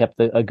Lions. They kept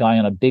a guy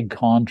on a big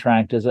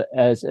contract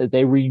as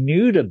they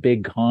renewed a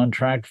big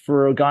contract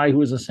for a guy who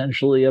was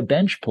essentially a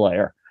bench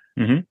player.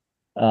 Mm-hmm.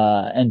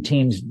 And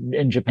teams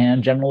in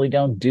Japan generally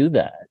don't do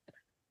that.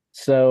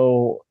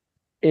 So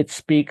it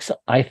speaks,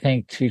 I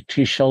think,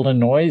 to Sheldon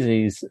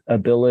Neuse's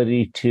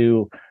ability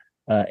to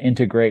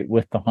integrate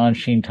with the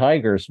Hanshin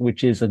Tigers,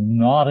 which is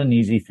not an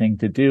easy thing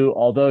to do.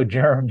 Although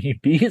Jeremy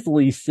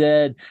Beasley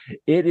said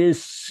it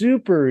is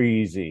super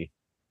easy.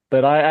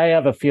 But I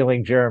have a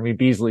feeling Jeremy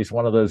Beasley's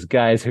one of those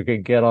guys who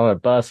can get on a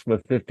bus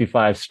with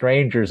 55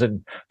 strangers,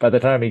 and by the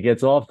time he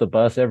gets off the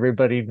bus,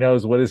 everybody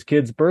knows what his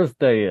kid's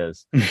birthday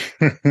is.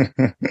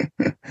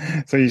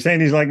 So you're saying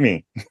he's like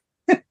me?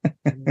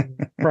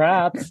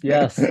 Perhaps,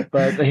 yes.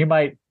 But he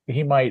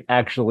might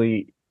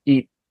actually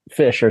eat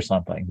fish or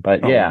something.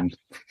 But yeah.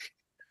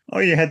 Oh,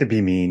 you had to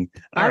be mean.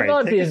 I'm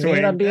not being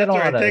mean. I'm being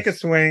honest. Take a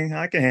swing.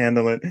 I can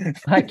handle it.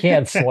 I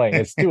can't swing.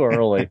 It's too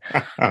early.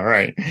 All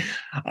right.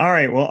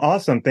 Well,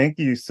 awesome. Thank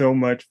you so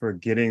much for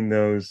getting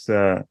those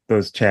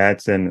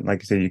chats. And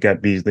like I said, you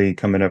got Beasley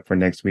coming up for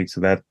next week, so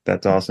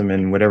that's awesome.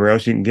 And whatever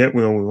else you can get,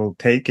 we'll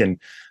take.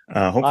 And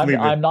hopefully,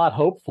 I'm not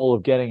hopeful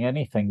of getting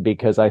anything,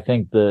 because I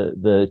think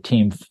the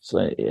team's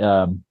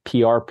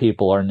PR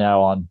people are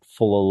now on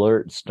full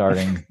alert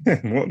starting.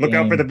 Look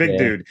out for the big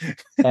dude.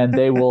 And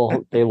they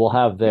will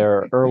have their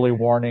early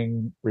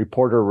warning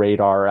reporter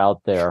radar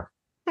out there.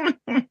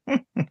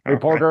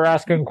 Reporter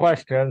asking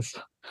questions.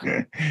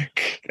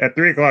 At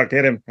 3:00,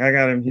 hit him. I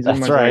got him. He's in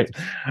my right.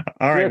 sights.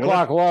 All right.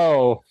 3:00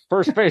 low.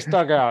 First base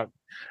dugout.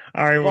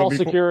 All right. Well,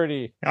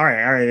 security. All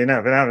right.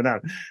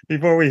 Enough.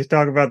 Before we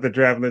talk about the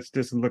draft, let's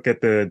just look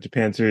at the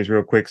Japan series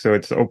real quick. So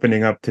it's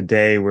opening up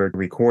today. We're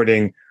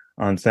recording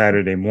on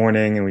Saturday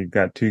morning, and we've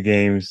got 2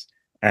 games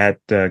at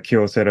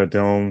Kyocera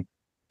Dome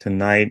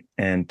tonight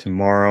and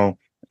tomorrow.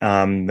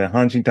 The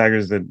Hanshin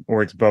Tigers, the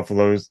Orix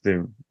Buffaloes,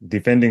 the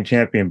defending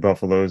champion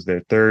Buffaloes,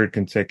 their 3rd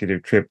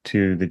consecutive trip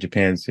to the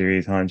Japan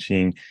series.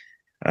 Hanshin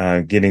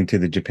getting to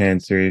the Japan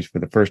series for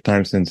the first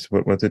time since,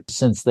 what was it?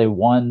 Since they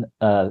won,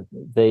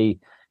 they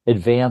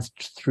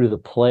advanced through the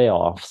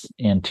playoffs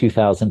in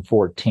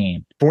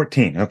 2014.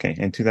 Okay,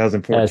 in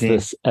 2014.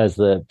 As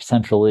the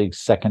Central League's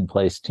second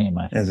place team,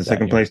 I think. As the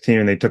second place team,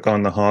 and they took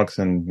on the Hawks,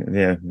 and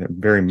yeah,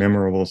 very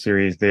memorable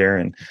series there.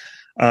 And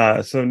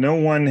so no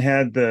one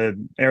had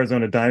the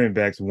Arizona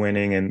Diamondbacks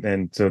winning,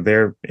 and so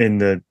they're in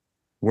the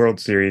World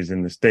Series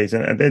in the States.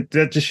 And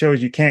that just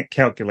shows you can't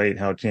calculate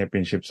how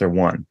championships are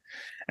won.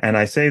 And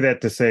I say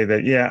that to say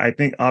that, yeah, I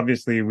think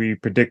obviously we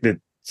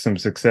predicted some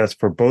success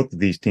for both of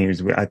these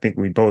teams. I think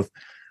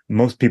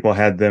most people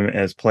had them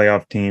as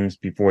playoff teams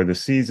before the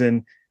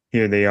season.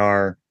 Here they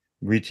are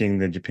reaching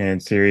the Japan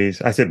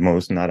series. I said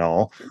most, not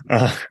all.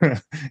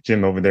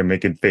 Jim over there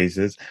making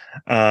faces.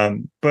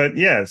 But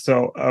yeah,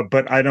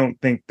 but I don't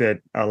think that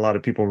a lot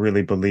of people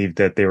really believed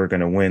that they were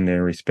going to win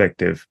their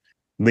respective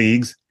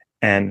leagues.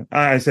 And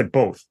I said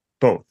both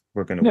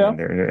were going to win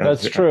there.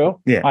 That's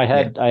true. Yeah. I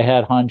had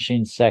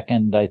Hanshin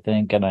second, I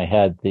think, and I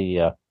had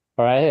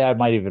or I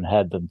might even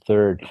had them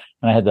third,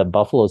 and I had the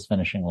Buffaloes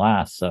finishing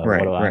last. So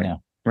what do I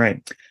know?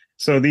 Right.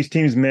 So these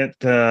teams met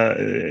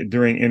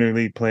during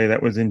interleague play.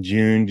 That was in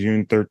June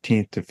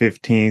 13th to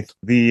 15th.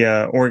 The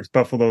Orix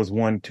Buffaloes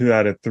won 2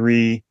 out of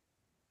 3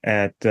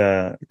 at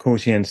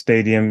Koshien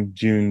Stadium,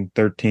 June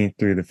 13th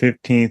through the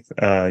 15th.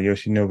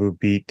 Yoshinobu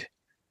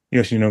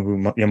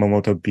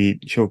Yamamoto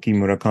beat Shoki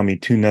Murakami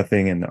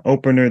 2-0 in the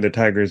opener. The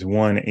Tigers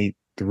won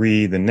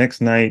 8-3 the next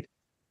night.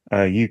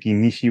 Yuki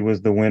Nishi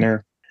was the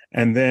winner.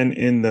 And then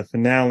in the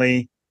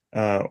finale,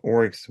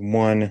 Orix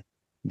won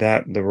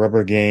the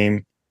rubber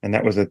game, and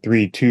that was a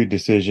 3-2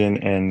 decision.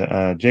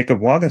 And Jacob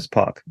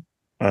Wagaspak,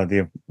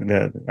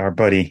 our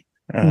buddy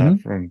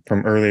from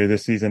earlier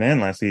this season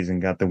and last season,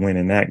 got the win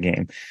in that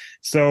game.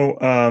 So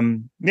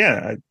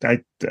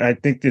I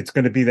think it's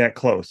going to be that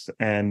close.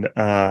 And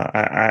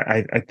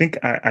I think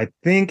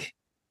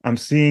I'm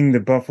seeing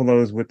the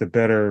Buffaloes with the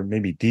better,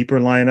 maybe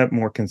deeper lineup,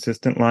 more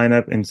consistent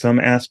lineup in some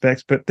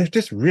aspects, but they're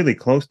just really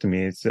close to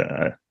me. It's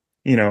the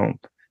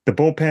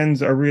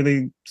bullpens are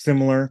really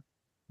similar.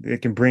 They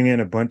can bring in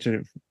a bunch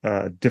of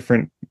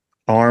different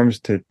arms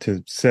to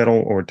settle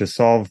or to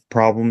solve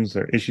problems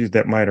or issues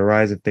that might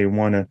arise if they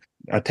want to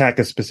attack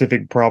a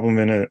specific problem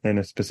in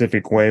a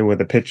specific way with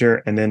a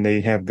pitcher, and then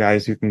they have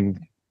guys who can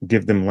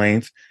give them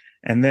length.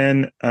 And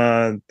then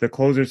the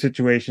closer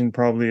situation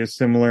probably is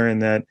similar in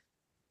that,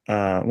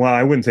 well,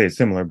 I wouldn't say it's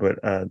similar,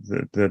 but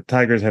the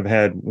Tigers have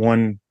had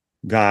one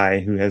guy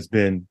who has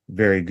been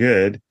very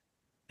good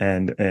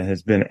and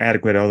has been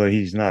adequate, although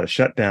he's not a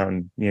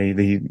shutdown.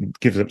 He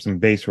gives up some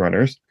base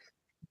runners.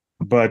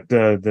 But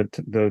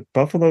the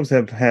Buffaloes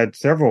have had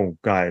several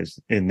guys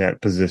in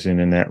that position,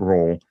 in that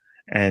role.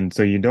 And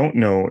so you don't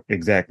know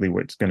exactly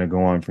what's going to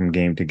go on from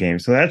game to game.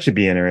 So that should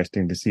be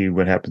interesting to see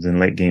what happens in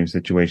late game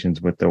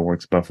situations with the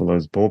Orix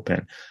Buffaloes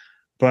bullpen.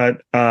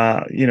 But,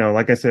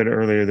 like I said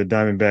earlier, the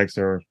Diamondbacks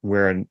are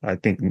where I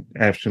think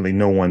actually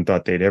no one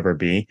thought they'd ever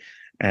be.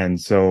 And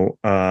so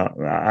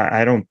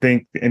I don't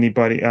think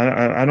anybody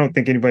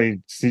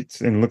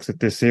sits and looks at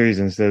this series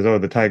and says, "Oh,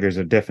 the Tigers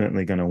are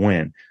definitely going to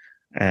win."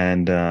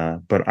 And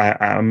but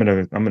I'm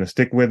gonna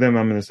stick with them.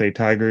 I'm gonna say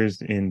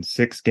Tigers in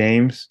 6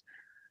 games,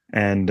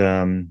 and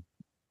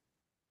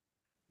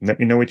let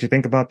me know what you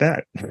think about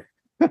that.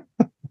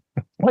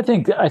 I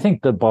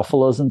think the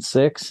Buffaloes in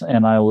 6,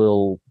 and I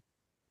will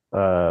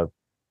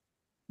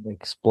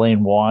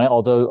explain why.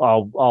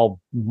 Although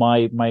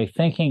my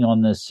thinking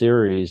on this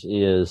series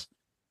is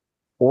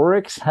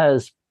Orix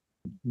has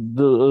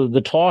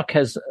the talk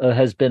has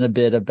been a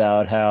bit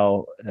about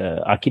how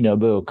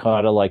Akinobu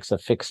Okada likes a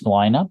fixed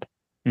lineup.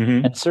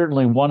 Mm-hmm. And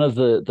certainly one of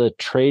the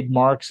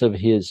trademarks of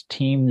his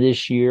team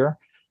this year,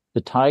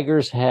 the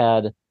Tigers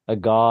had a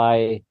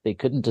guy they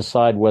couldn't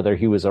decide whether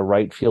he was a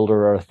right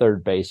fielder or a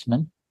third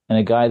baseman, and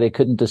a guy they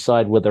couldn't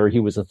decide whether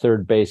he was a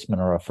third baseman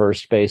or a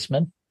first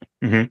baseman.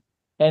 Mm-hmm.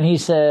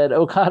 And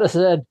Okada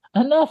said,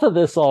 "Enough of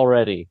this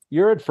already.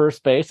 You're at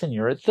first base and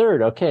you're at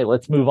third. Okay,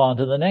 let's move on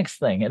to the next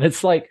thing." And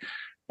it's like,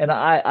 and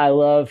I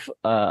love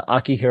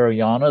Akihiro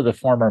Yano, the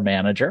former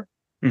manager,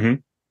 mm-hmm.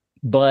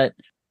 but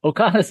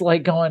Okada's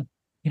like going,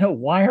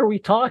 why are we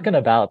talking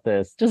about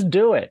this? Just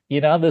do it.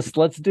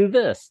 Let's do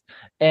this.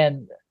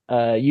 And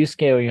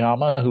Yusuke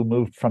Oyama, who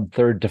moved from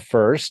third to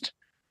first,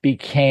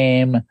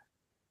 became,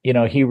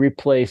 he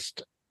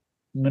replaced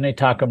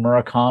Munetaka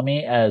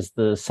Murakami as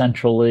the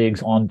Central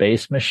League's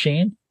on-base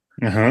machine,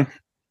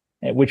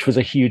 which was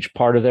a huge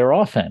part of their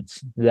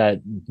offense,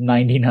 that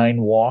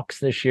 99 walks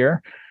this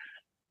year.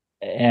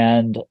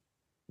 And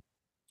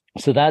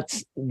so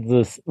that's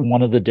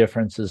one of the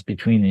differences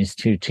between these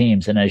two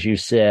teams. And as you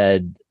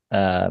said,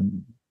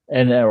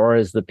 or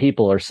as the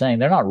people are saying,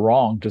 they're not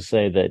wrong to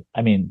say that.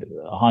 I mean,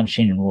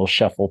 Hanshin will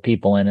shuffle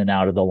people in and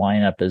out of the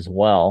lineup as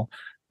well.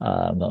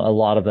 A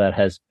lot of that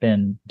has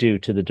been due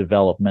to the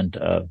development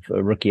of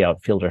rookie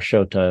outfielder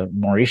Shota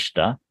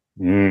Morishita,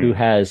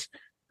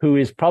 who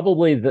is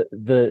probably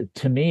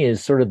to me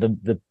is sort of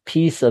the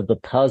piece of the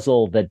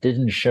puzzle that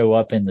didn't show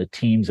up in the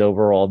team's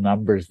overall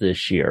numbers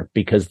this year,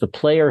 because the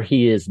player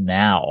he is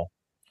now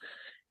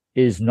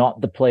is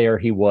not the player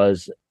he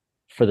was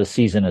for the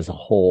season as a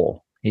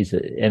whole.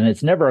 And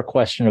it's never a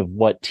question of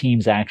what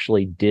teams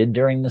actually did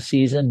during the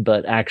season,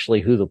 but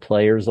actually who the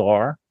players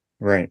are.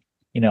 Right.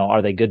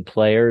 Are they good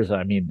players?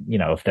 I mean,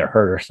 if they're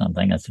hurt or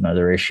something, that's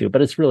another issue,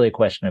 but it's really a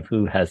question of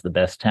who has the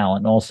best talent.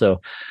 And also,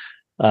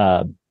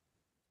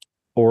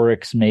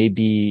 Orix may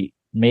be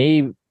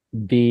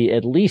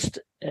at least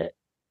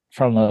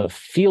from a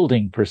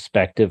fielding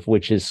perspective,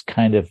 which is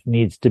kind of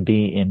needs to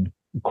be in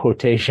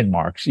quotation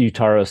marks,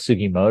 Yutaro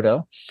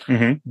Sugimoto,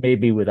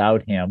 maybe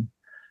without him.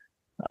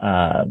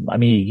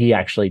 He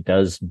actually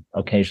does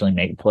occasionally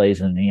make plays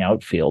in the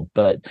outfield,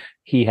 but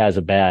he has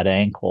a bad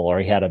ankle,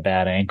 or he had a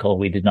bad ankle.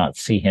 We did not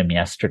see him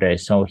yesterday,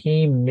 so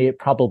he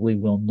probably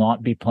will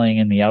not be playing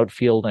in the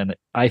outfield. And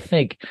I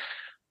think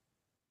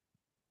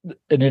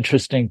an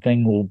interesting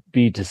thing will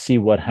be to see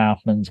what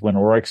happens when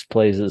Orix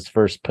plays his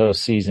first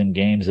postseason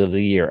games of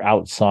the year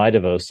outside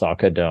of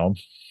Osaka Dome.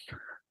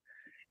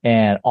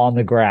 And on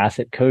the grass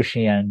at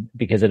Koshien,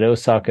 because at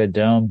Osaka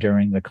Dome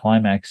during the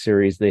climax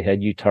series, they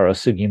had Yutaro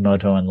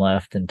Sugimoto in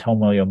left and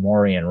Tomoyo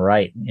Mori in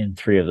right in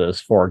 3 of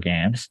those 4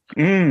 games.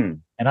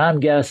 And I'm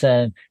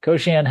guessing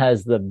Koshien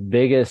has the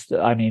biggest,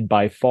 I mean,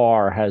 by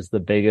far has the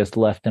biggest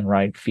left and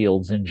right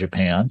fields in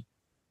Japan.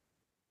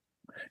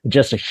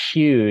 Just a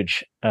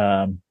huge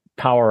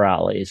power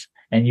alleys.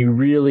 And you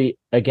really,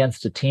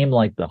 against a team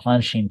like the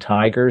Hanshin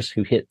Tigers,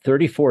 who hit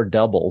 34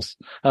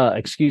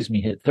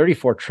 hit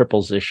 34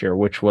 triples this year,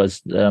 which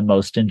was the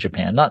most in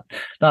Japan. Not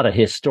a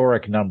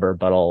historic number,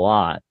 but a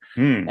lot.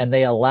 And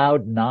they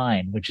allowed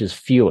 9, which is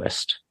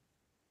fewest.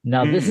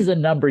 Now, this is a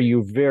number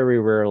you very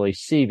rarely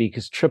see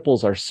because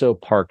triples are so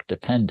park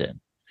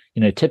dependent.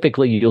 You know,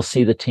 typically you'll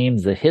see the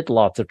teams that hit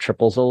lots of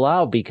triples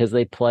allow because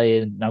they play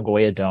in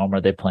Nagoya Dome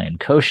or they play in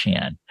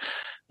Koshien.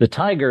 The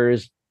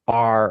Tigers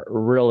are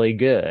really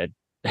good.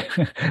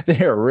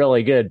 They are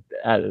really good.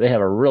 They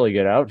have a really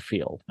good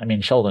outfield. I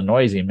mean, Sheldon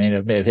Neuse may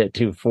have hit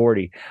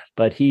 240,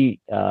 but he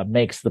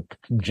makes the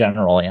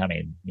generally. I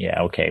mean,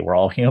 yeah, okay, we're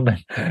all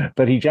human,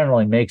 but he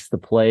generally makes the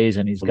plays,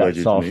 and he's got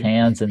soft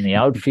hands in the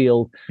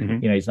outfield. You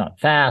know, he's not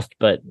fast,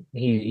 but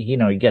he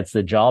gets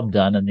the job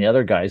done, and the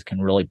other guys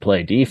can really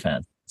play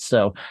defense.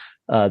 So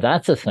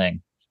that's a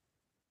thing.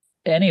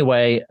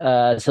 Anyway,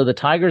 so the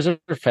Tigers are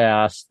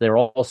fast. They're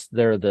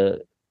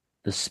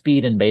the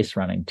speed and base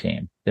running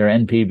team. They're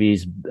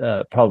NPB's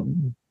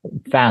probably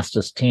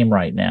fastest team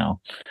right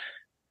now.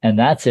 And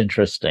that's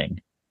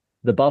interesting.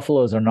 The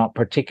Buffaloes are not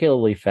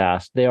particularly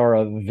fast. They are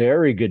a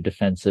very good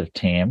defensive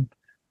team,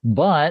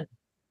 but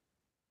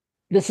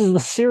this is the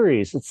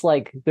series. It's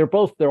like they're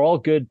all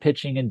good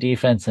pitching and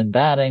defense and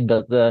batting,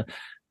 but the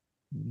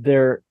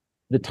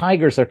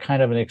Tigers are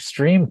kind of an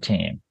extreme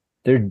team.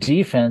 Their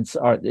defense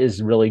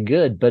is really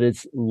good, but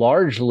it's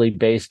largely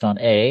based on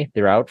A,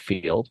 their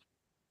outfield,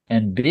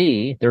 and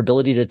B, their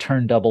ability to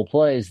turn double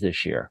plays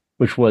this year,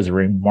 which was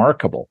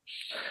remarkable.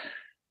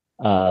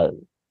 On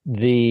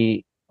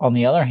the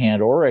other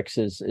hand, Orix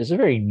is a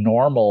very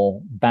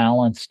normal,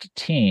 balanced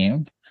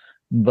team,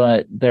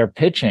 but their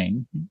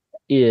pitching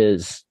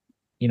is,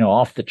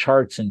 off the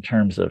charts in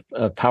terms of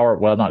power.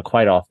 Well, not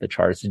quite off the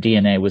charts.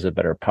 DNA was a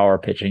better power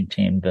pitching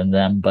team than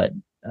them, but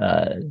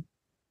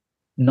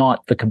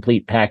not the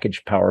complete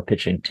package power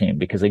pitching team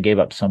because they gave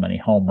up so many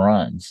home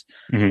runs.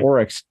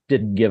 Orix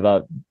didn't give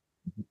up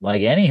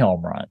like any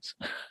home runs.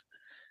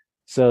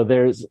 So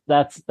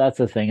that's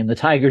a thing. And the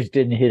Tigers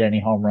didn't hit any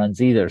home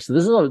runs either. So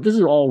this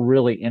is all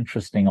really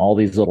interesting, all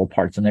these little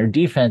parts. And their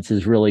defense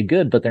is really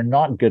good, but they're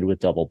not good with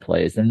double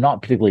plays. They're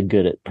not particularly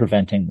good at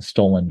preventing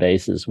stolen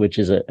bases, which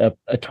is a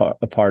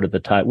part of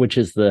which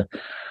is the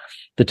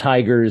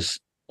Tigers'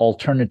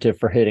 alternative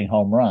for hitting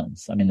home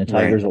runs. I mean, the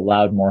Tigers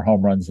allowed more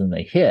home runs than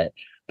they hit,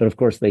 but of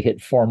course they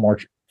hit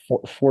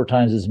four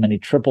times as many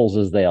triples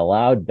as they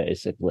allowed,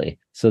 basically.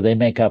 So they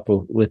make up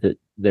with it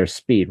their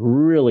speed.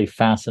 Really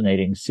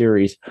fascinating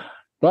series.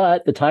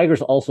 But the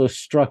Tigers also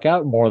struck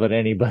out more than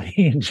anybody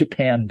in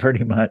Japan,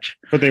 pretty much.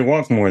 But they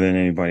walked more than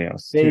anybody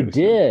else. They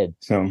did.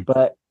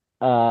 But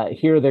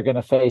here they're going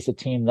to face a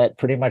team that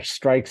pretty much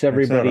strikes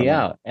everybody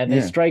out. And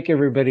they strike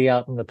everybody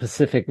out in the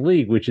Pacific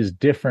League, which is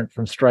different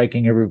from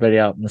striking everybody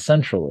out in the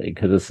Central League,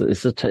 because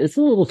it's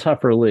a little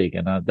tougher league.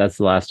 And that's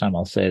the last time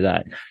I'll say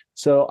that.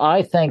 So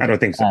I don't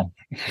think so.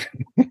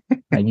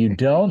 You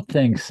don't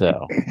think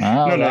so?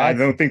 No, I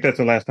don't think that's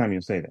the last time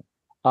you'll say that.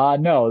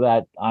 No,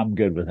 that I'm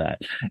good with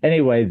that.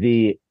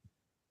 Anyway,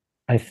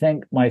 I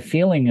think my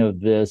feeling of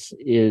this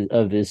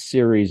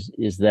series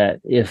is that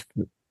if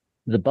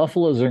the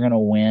Buffaloes are going to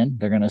win,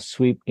 they're going to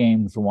sweep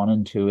games 1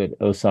 and 2 at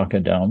Osaka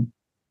Dome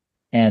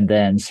and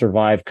then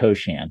survive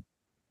Koshien.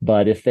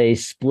 But if they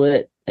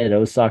split at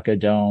Osaka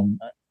Dome,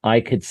 I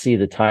could see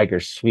the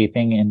Tigers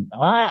sweeping, and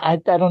I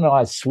don't know how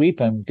to sweep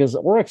them because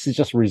Orix is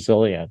just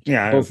resilient.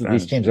 Yeah, both of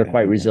these teams are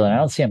quite resilient. I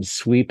don't see them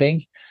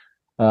sweeping,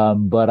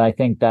 but I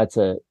think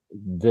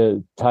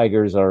the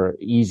Tigers are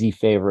easy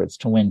favorites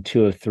to win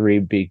 2 of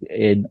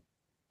 3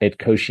 at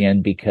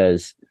Koshien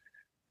because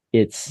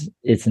it's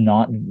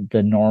not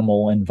the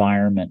normal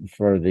environment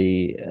for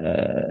the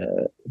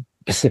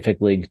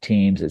Pacific League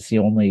teams. It's the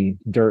only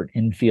dirt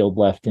infield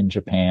left in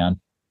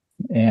Japan,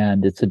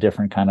 and it's a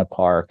different kind of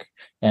park.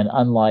 And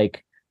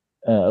unlike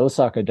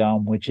Osaka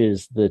Dome, which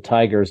is the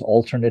Tigers'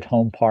 alternate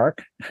home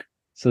park,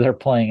 so they're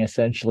playing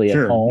essentially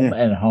at home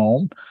and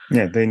home.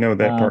 Yeah, they know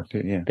that park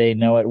too. Yeah, they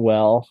know it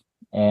well.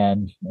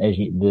 And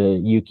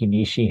the Yuki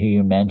Nishi, who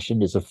you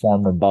mentioned, is a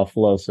former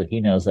Buffalo, so he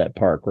knows that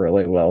park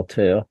really well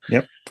too.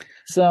 Yep.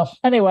 So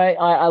anyway,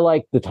 I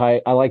like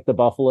the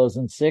Buffaloes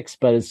in 6,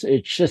 but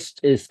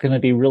it's going to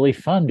be really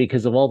fun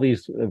because of all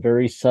these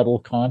very subtle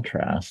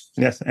contrasts.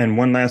 Yes, and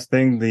one last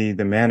thing, the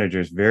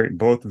managers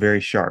both very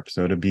sharp,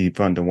 so it'll be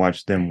fun to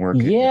watch them work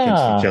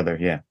against each other.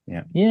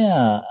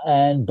 Yeah,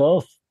 and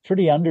both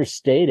pretty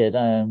understated.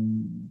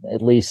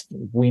 At least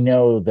we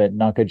know that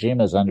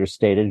Nakajima's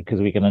understated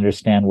because we can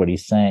understand what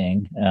he's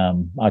saying.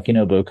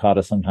 Akinobu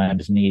Okada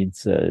sometimes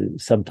needs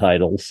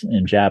subtitles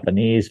in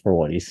Japanese for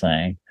what he's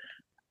saying.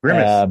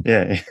 Grimace,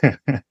 yeah.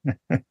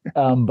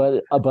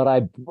 But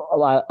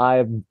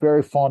I'm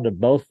very fond of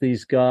both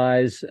these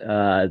guys.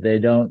 They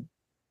don't,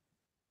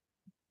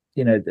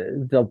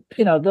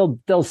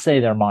 they'll say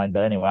their mind.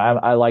 But anyway,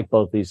 I like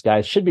both these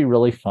guys. Should be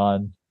really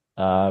fun.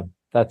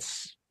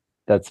 That's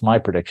my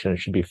prediction. It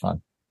should be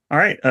fun. All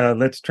right,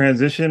 let's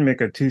transition,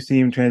 make a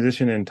two-theme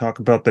transition, and talk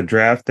about the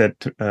draft that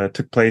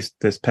took place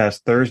this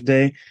past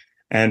Thursday.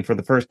 And for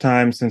the first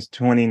time since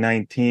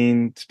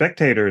 2019,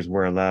 spectators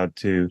were allowed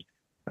to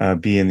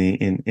be in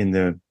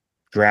the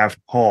draft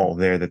hall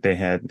there that they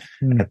had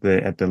at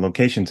the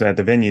location, so at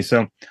the venue.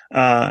 So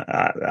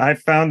I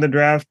found the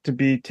draft to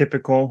be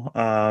typical.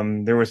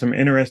 There were some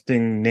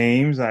interesting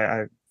names.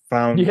 I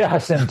found.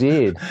 Yes,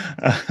 indeed.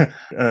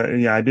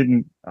 I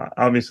didn't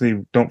obviously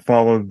don't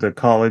follow the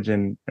college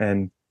and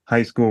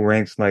high school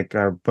ranks like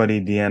our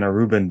buddy Deanna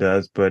Rubin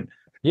does, but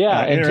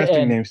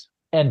interesting names.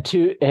 And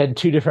two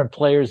different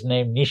players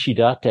named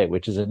Nishidate,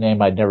 which is a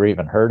name I'd never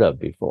even heard of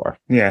before.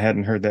 Yeah, I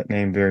hadn't heard that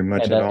name very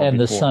much at all. And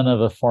before. The son of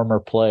a former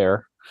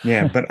player.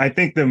 Yeah, but I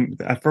think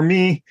for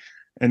me,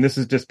 and this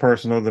is just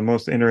personal, the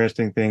most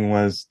interesting thing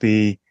was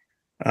the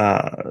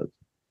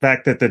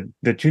fact that the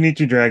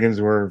Chunichi Dragons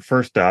were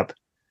first up,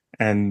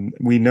 and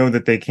we know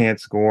that they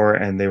can't score,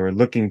 and they were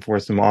looking for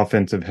some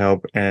offensive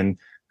help, and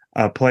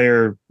a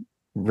player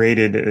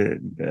rated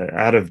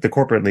out of the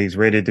corporate leagues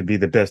rated to be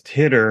the best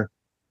hitter,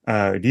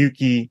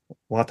 Ryuki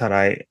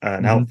Watarai,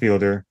 an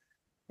outfielder,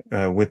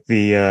 with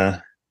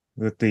the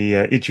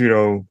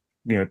Ichiro,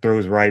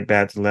 throws right,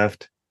 bats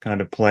left kind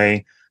of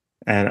play.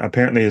 And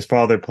apparently his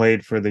father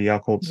played for the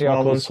Yakult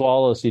Swallows. Yakult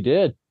Swallows, he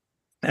did.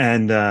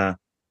 And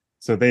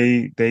so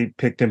they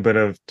picked him,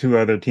 but two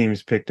other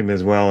teams picked him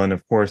as well. And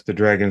of course, the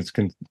Dragons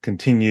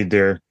continued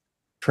their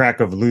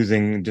track of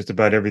losing just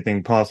about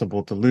everything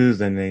possible to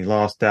lose, and they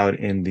lost out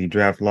in the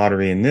draft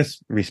lottery in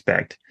this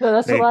respect. Yeah,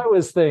 that's what I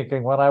was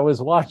thinking when I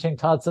was watching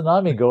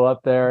Tatsunami go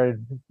up there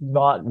and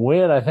not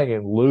win. I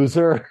think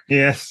loser.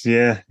 Yes,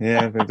 yeah,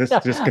 but this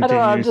just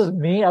continues.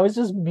 I was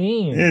just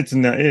mean. It's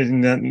not.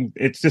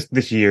 It's just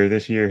this year.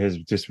 This year has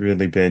just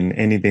really been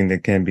anything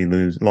that can be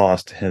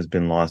lost has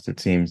been lost.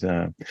 It seems.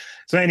 So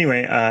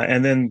anyway,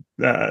 and then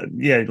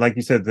like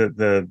you said,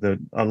 the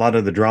a lot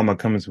of the drama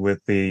comes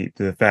with the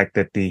fact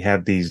that they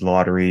have these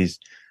lotteries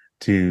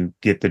to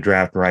get the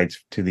draft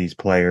rights to these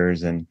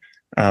players, and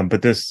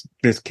but this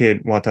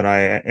kid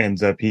Watarai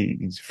ends up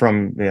he's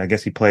from, I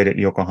guess he played at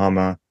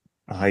Yokohama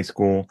High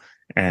School,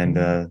 and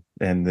the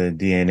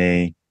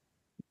DNA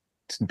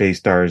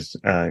Baystars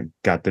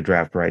got the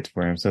draft rights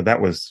for him, so that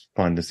was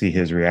fun to see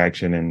his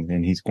reaction,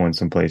 and he's going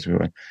someplace.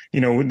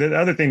 The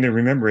other thing to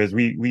remember is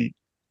we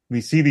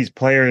see these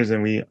players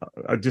and we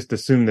just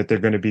assume that they're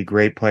going to be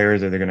great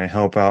players or they're going to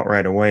help out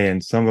right away,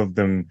 and some of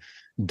them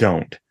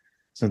don't.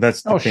 So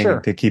that's the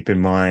thing to keep in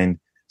mind.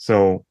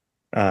 So,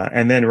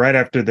 and then right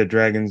after the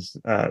Dragons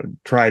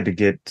tried to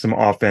get some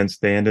offense,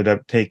 they ended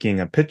up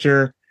taking a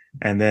pitcher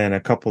and then a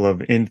couple of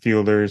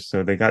infielders.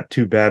 So they got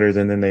two batters,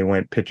 and then they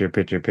went pitcher.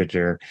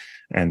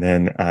 And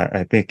then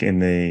I think in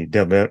the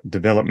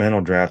developmental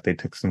draft, they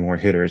took some more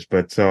hitters.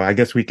 But so I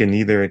guess we can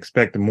either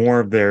expect more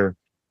of their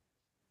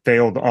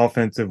failed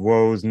offensive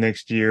woes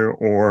next year,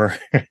 or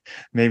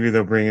maybe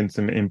they'll bring in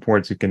some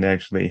imports who can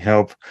actually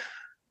help.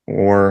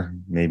 Or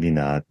maybe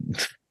not.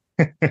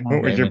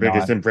 What was your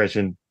biggest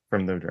impression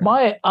from the draft?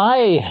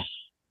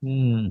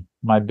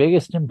 My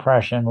biggest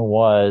impression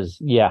was,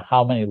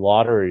 how many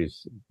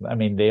lotteries? I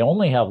mean, they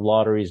only have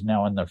lotteries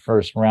now in the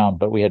first round,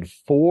 but we had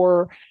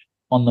 4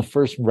 on the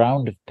first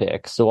round of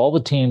picks. So all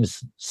the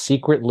teams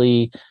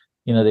secretly,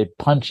 they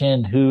punch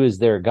in who is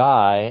their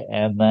guy,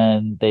 and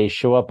then they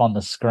show up on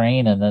the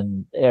screen. And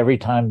then every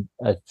time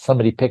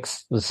somebody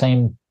picks the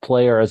same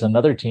player as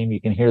another team, you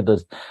can hear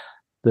the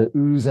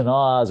oohs and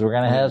ahs. We're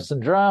going to have some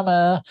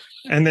drama.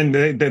 And then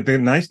the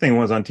nice thing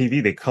was on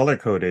TV, they color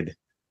coded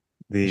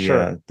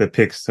the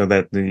picks so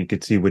that you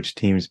could see which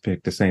teams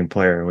picked the same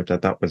player, which I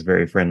thought was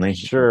very friendly.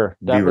 Sure.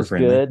 That was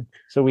good.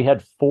 So we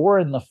had 4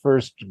 in the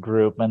first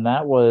group, and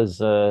that was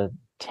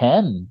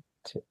 10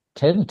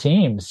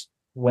 teams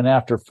went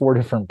after 4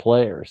 different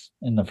players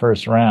in the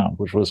first round,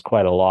 which was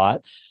quite a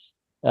lot.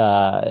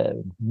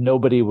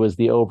 Nobody was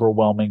the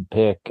overwhelming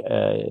pick.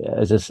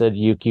 As I said,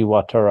 Yuki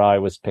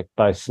Watarai was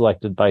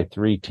selected by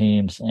 3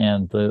 teams,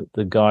 and the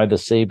guy, the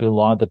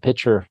Seibu, the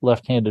pitcher,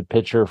 left-handed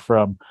pitcher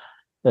from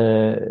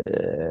Kokugaku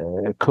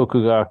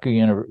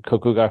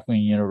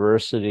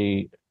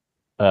University,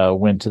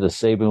 went to the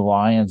Seibu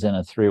Lions in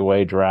a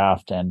 3-way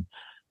draft, and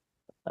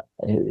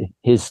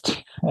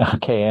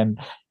and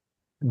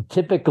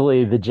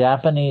typically the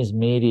Japanese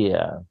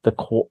media,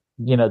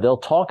 they'll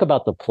talk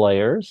about the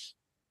players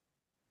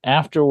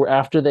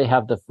after they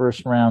have the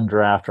first round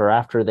draft, or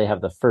after they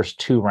have the first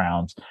 2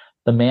 rounds.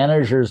 The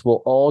managers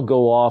will all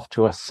go off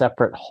to a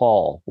separate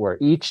hall where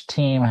each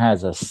team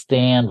has a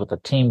stand with the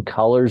team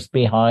colors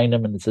behind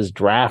them, and it says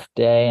draft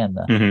day, and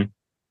the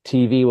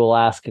TV will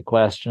ask a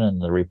question and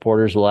the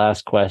reporters will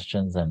ask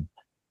questions, and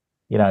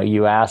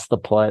you ask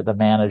the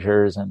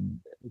managers and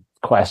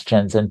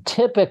questions. And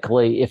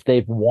typically, if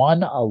they've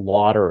won a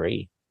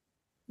lottery,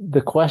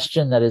 the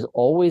question that is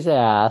always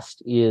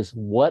asked is,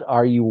 what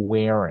are you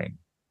wearing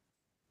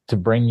to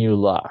bring you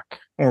luck?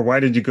 Or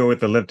why did you go with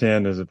the left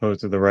hand as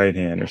opposed to the right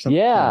hand or something?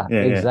 Yeah,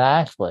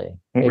 exactly.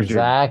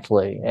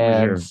 Exactly.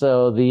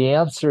 So the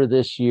answer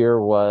this year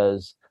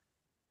was,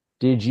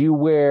 did you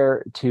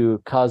wear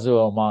to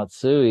Kazuo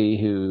Matsui,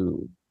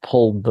 who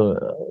pulled the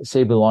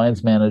Seibu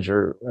Lions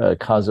manager,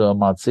 Kazuo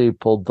Matsui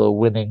pulled the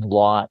winning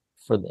lot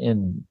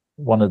in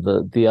one of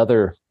the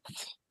other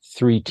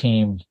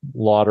 3-team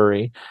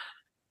lottery.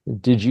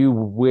 Did you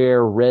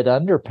wear red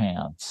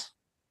underpants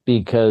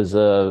because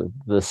of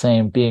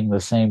being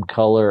the same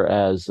color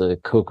as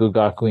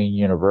Kokugakuin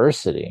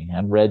University,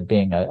 and red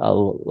being a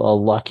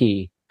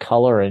lucky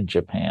color in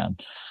Japan?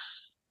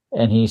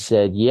 And he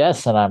said,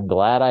 yes, and I'm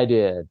glad I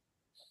did.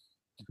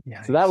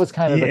 Yikes. So that was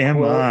kind of the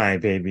TMI,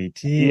 baby.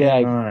 TMI.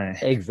 Yeah,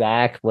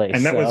 exactly.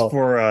 And that was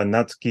for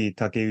Natsuki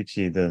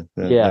Takeuchi, the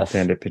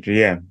left-handed pitcher.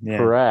 Yeah.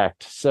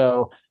 Correct.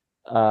 So,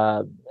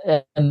 and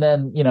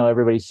then,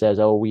 everybody says,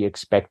 oh, we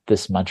expect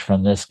this much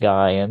from this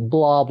guy and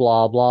blah,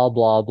 blah, blah,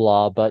 blah,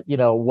 blah. But,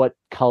 what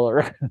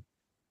color,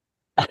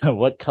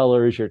 what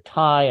color is your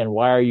tie and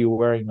why are you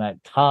wearing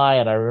that tie?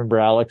 And I remember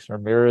Alex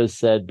Ramirez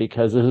said,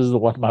 because this is the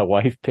one my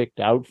wife picked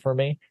out for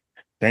me.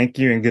 Thank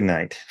you and good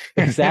night.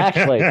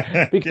 Exactly.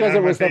 Because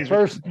it was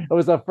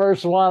the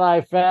first one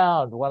I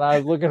found when I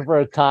was looking for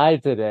a tie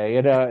today,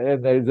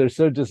 and they're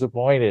so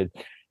disappointed.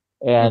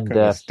 And what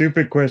kind of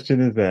stupid question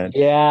is that?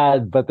 Yeah,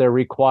 but they're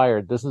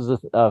required. This is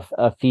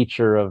a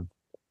feature of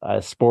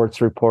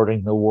sports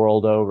reporting the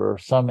world over.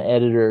 Some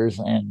editors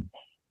and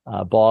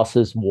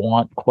bosses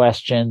want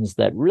questions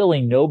that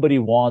really nobody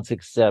wants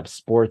except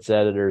sports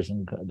editors,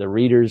 and the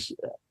readers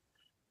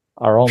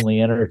are only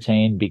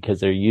entertained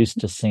because they're used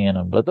to seeing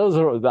them. But those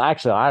are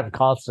actually, I'm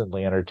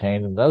constantly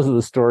entertained, and those are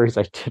the stories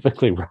I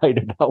typically write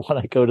about when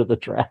I go to the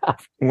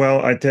draft.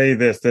 Well, I tell you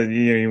this, that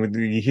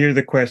you hear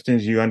the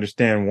questions, you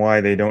understand why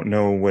they don't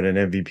know what an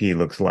MVP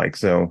looks like.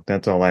 So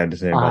that's all I had to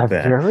say about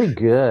that. Very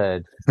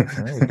good.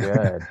 Very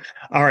good.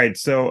 All right.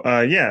 So,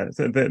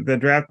 so the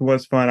draft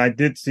was fun. I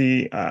did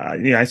see,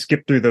 I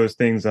skipped through those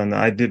things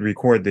I did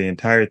record the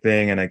entire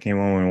thing, and I came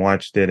home and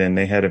watched it, and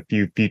they had a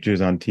few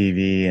features on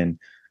TV, and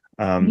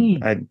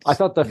I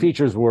thought the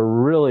features were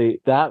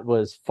that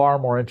was far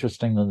more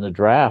interesting than the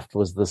draft,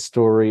 was the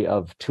story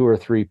of 2 or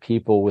 3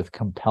 people with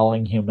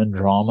compelling human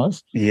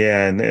dramas.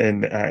 Yeah.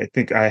 And I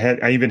think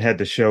I even had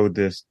to show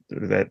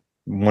that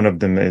one of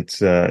them, it's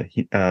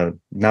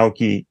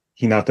Naoki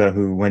Hinata,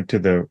 who went to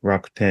the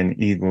Rakuten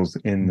Eagles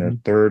in the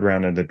 3rd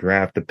round of the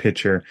draft, a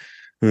pitcher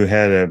who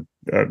had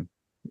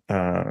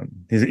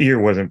his ear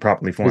wasn't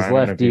properly formed. His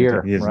left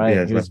ear,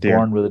 right? He was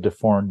born with a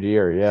deformed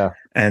ear, yeah.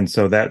 And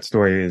so that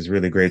story is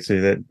really great.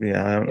 So that,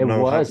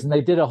 and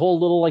they did a whole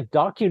little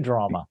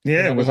docudrama.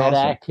 Yeah, it was awesome.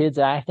 They had kids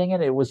acting,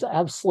 and it was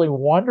absolutely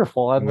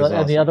wonderful. And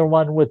the other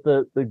one with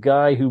the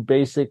guy who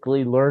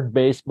basically learned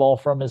baseball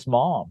from his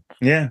mom.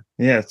 Yeah.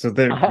 So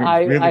they're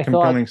really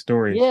compelling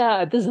stories.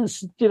 Yeah, this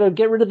is,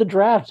 get rid of the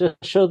draft,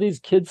 just show these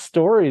kids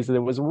stories. And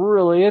it was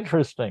really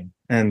interesting.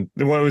 And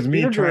what was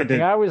me trying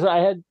to, I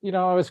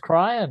was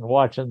crying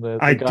watching the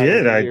I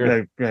did.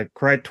 I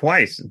cried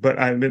twice. But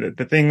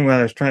the thing that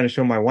I was trying to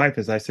show my wife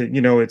is I said,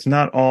 it's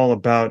not all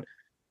about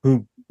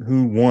who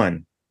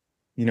won.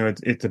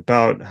 It's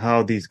about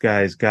how these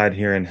guys got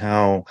here and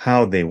how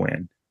they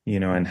win,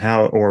 and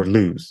how, or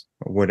lose,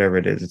 or whatever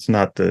it is. It's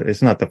not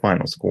the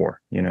final score,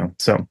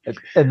 so.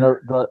 And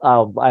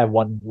I have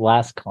one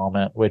last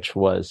comment, which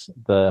was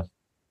the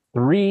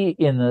 3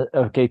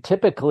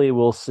 typically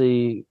we'll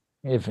see,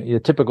 if a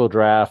typical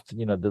draft,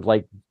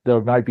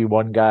 there might be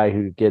one guy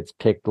who gets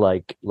picked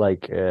like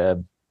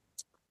Yusei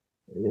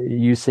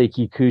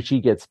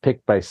Kikuchi gets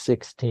picked by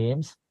 6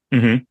 teams.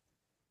 Mm-hmm.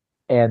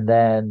 And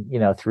then,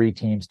 3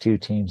 teams, 2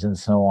 teams, and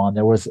so on.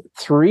 There was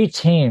 3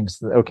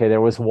 teams. Okay,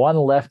 there was one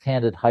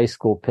left-handed high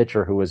school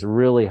pitcher who was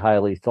really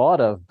highly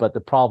thought of, but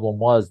the problem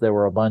was there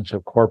were a bunch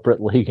of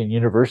corporate league and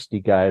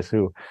university guys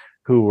who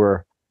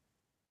were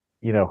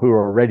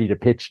ready to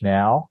pitch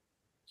now.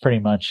 Pretty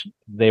much,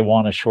 they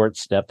want a short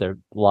step. There's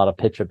a lot of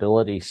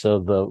pitchability. So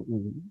the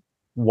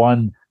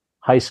one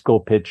high school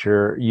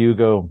pitcher,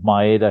 Yugo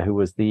Maeda, who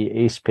was the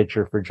ace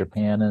pitcher for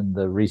Japan, and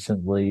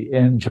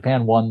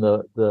Japan won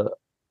the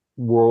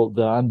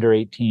under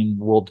 18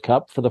 World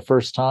Cup for the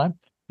first time.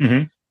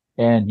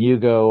 Mm-hmm. And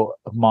Yugo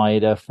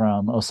Maeda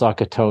from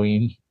Osaka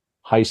Toin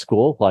High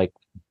School, like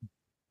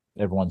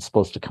everyone's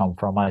supposed to come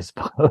from, I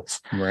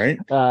suppose. Right.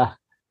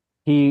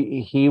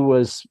 He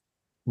was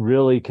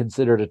really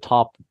considered a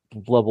top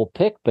level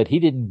pick, but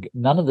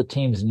none of the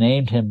teams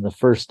named him the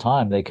first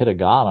time. They could have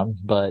got him,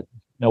 but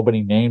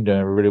nobody named him.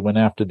 Everybody went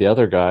after the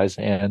other guys,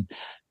 and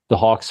the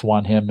Hawks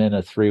won him in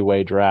a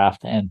 3-way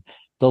draft. And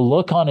the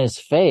look on his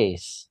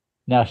face,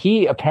 now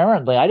he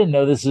apparently, I didn't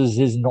know this is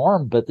his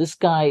norm, but this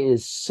guy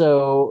is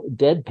so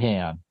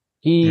deadpan.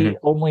 He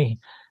only,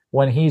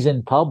 when he's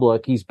in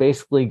public, he's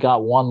basically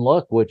got one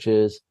look, which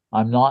is,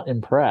 I'm not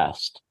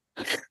impressed.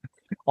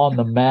 On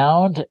the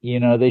mound,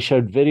 they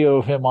showed video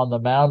of him on the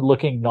mound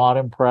looking not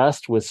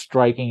impressed with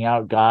striking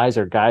out guys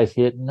or guys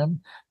hitting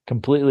him.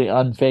 completely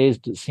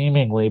unfazed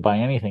seemingly by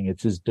anything.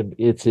 It's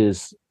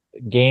his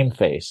game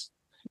face.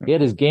 He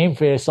had his game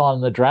face on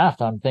in the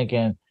draft. I'm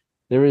thinking,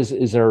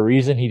 is there a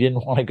reason he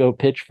didn't want to go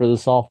pitch for the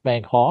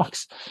SoftBank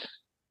Hawks?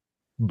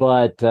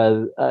 But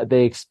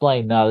they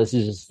explained, no, this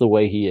is just the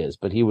way he is.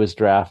 But he was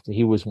drafted.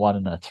 He was one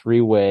in a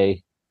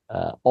 3-way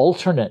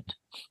alternate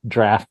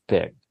draft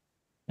pick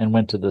and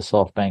went to the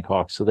SoftBank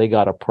Hawks. So they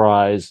got a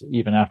prize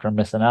even after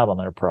missing out on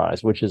their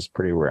prize, which is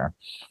pretty rare.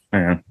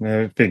 Yeah,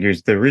 it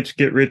figures the rich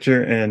get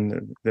richer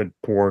and the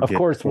poor get poorer. Of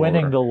course,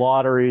 winning the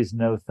lottery is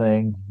no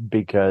thing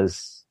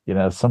because, you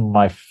know,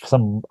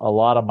 a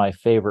lot of my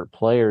favorite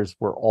players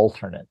were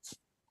alternates.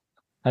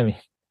 I mean,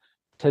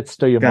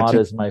 Tetsuto Yamada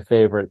is my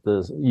favorite.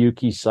 The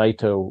Yuki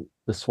Saito,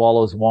 the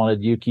Swallows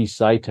wanted Yuki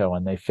Saito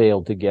and they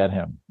failed to get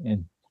him.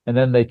 And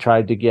then they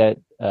tried to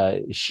get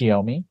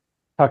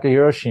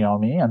Takahiro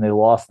Shiomi, and they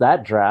lost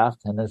that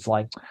draft. And it's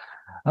like,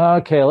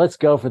 okay, let's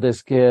go for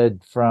this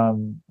kid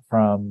from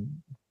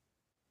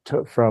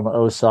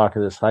Osaka,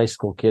 this high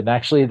school kid. And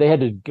actually, they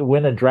had to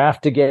win a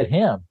draft to get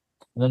him.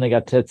 And then they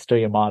got Tetsuto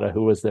Yamada,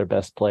 who was their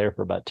best player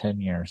for about 10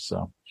 years.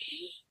 So,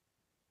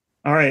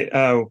 all right.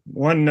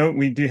 One note: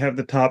 we do have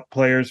the top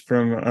players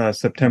from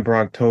September,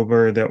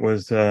 October. That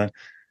was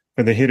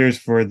for the hitters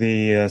for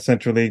the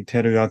Central League,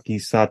 Teruyaki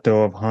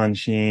Sato of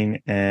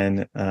Hanshin,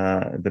 and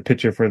the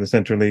pitcher for the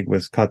Central League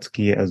was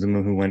Katsuki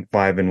Azuma, who went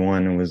 5-1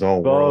 and was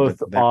all world.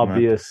 Both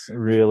obvious,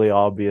 really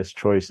obvious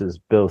choices.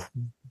 Both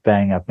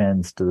bang up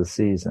ends to the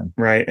season.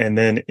 Right. And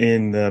then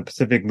in the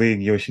Pacific League,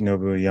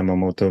 Yoshinobu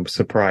Yamamoto,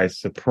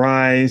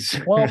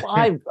 surprise. Well,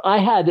 I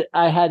had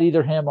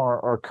either him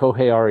or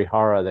Kohei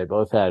Arihara. They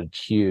both had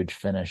huge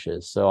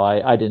finishes. So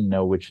I didn't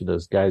know which of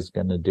those guys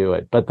going to do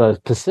it. But the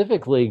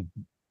Pacific League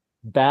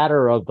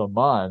batter of the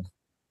month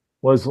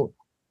was,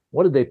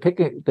 what did they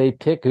pick? They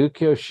pick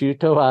Ukyo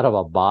Shuto out of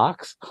a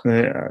box.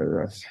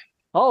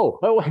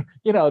 Oh,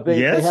 you know, they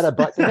had a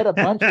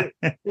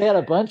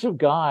bunch of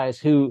guys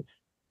who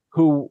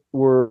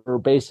were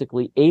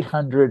basically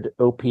 800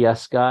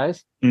 OPS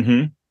guys.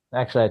 Mm-hmm.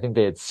 Actually, I think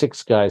they had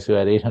 6 guys who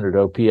had 800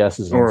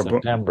 OPSs in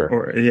September.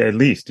 Or at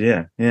least,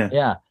 yeah.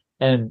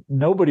 And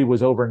nobody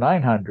was over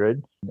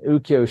 900.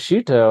 Ukyo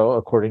Shuto,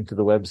 according to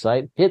the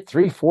website, hit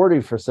 340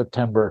 for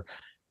September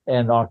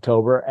and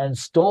October and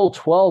stole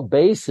 12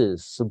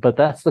 bases. But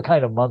that's the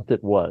kind of month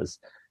it was.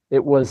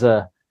 It was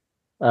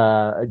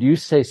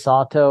Yusei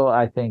Sato,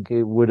 I think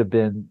it would have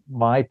been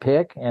my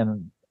pick.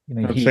 And you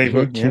know, he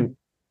hit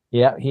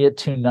he hit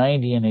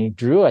 290 and he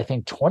drew, I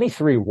think,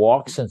 23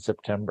 walks in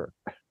September.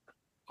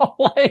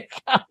 Like,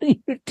 how do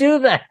you do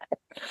that?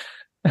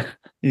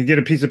 You get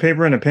a piece of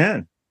paper and a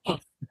pen.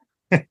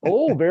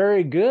 Oh,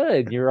 very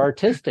good. You're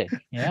artistic.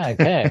 Yeah.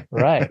 Okay.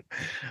 Right.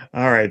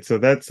 All right. So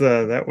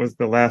that was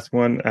the last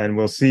one, and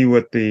we'll see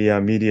what the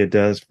media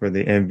does for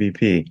the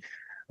MVP.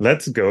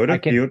 Let's go to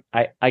field.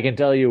 I can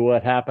tell you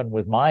what happened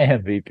with my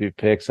MVP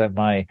picks.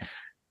 I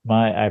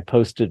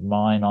posted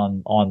mine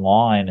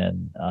online,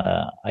 and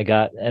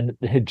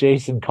and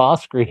Jason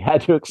Koskri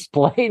had to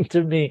explain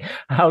to me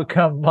how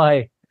come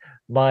my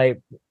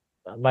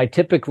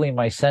typically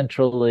my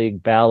Central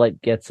League ballot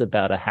gets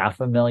about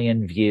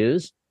 500,000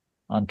 views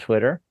on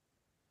Twitter,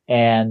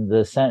 and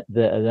the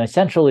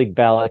Central League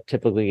ballot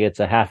typically gets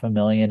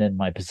 500,000, and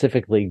my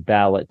Pacific League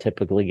ballot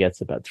typically gets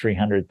about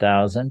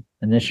 300,000.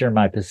 And this year,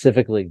 my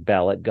Pacific League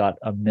ballot got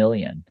 1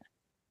 million.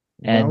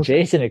 And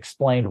Jason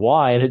explained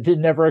why, and it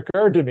never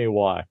occurred to me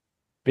why,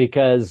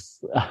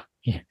 because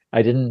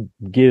I didn't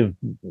give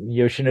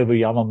Yoshinobu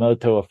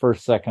Yamamoto a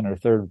first, second, or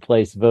third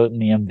place vote in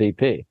the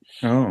MVP.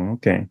 Oh,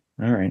 okay.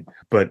 All right.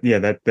 But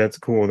yeah, that's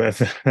cool.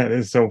 That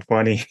is so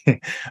funny.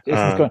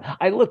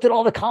 I looked at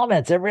all the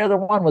comments. Every other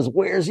one was,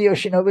 "Where's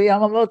Yoshinobu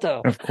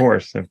Yamamoto?" Of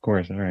course. All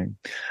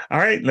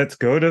right. Let's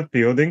go to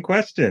fielding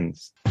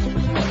questions.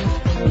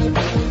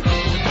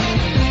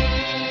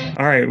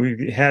 All right.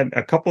 We've had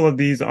a couple of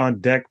these on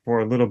deck for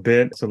a little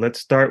bit. So let's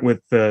start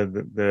with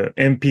the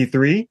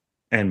MP3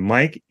 and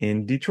Mike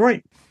in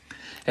Detroit.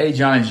 Hey,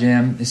 John and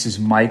Jim. This is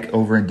Mike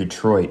over in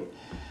Detroit.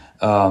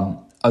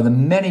 Of the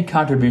many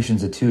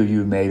contributions the two of you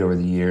have made over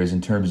the years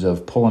in terms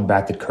of pulling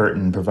back the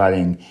curtain,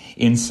 providing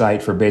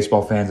insight for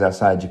baseball fans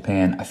outside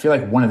Japan, I feel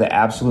like one of the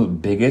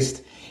absolute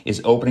biggest is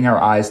opening our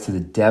eyes to the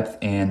depth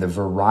and the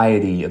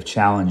variety of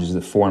challenges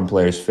that foreign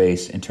players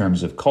face in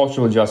terms of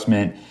cultural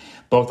adjustment,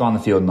 both on the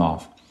field and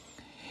off.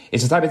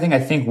 It's the type of thing I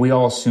think we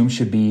all assume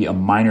should be a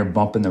minor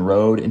bump in the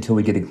road until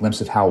we get a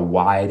glimpse of how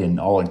wide and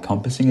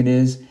all-encompassing it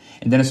is.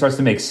 And then it starts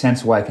to make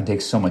sense why it can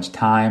take so much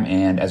time,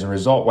 and as a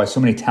result, why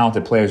so many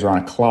talented players are on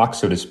a clock,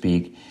 so to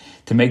speak,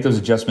 to make those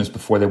adjustments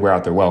before they wear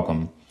out their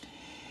welcome.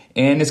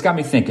 And it's got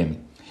me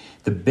thinking,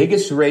 the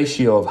biggest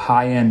ratio of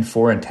high-end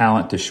foreign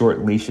talent to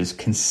short leashes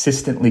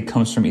consistently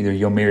comes from either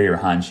Yomiuri or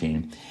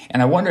Hanshin.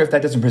 And I wonder if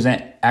that doesn't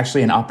present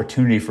actually an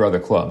opportunity for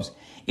other clubs.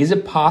 Is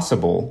it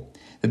possible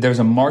that there's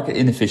a market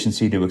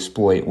inefficiency to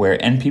exploit where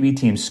NPB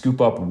teams scoop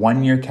up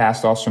one-year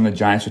cast-offs from the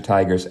Giants or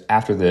Tigers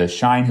after the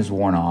shine has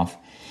worn off,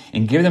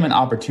 and give them an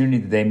opportunity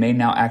that they may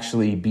now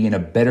actually be in a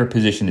better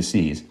position to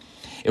seize?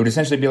 It would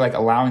essentially be like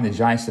allowing the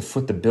Giants to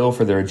foot the bill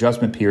for their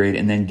adjustment period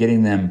and then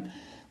getting them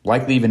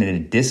likely even at a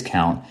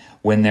discount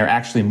when they're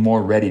actually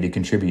more ready to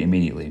contribute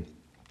immediately.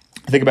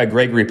 I think about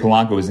Gregory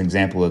Polanco as an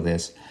example of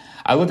this.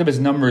 I looked up his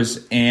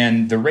numbers,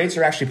 and the rates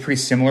are actually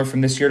pretty similar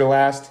from this year to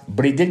last,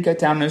 but he did cut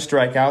down on his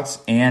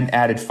strikeouts and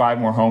added 5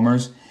 more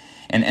homers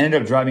and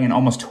ended up driving in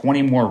almost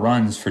 20 more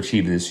runs for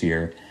Chiba this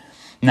year.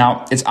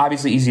 Now, it's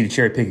obviously easy to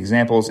cherry-pick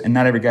examples, and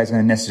not every guy's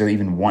going to necessarily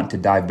even want to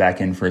dive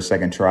back in for a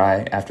second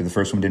try after the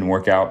first one didn't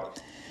work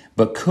out.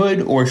 But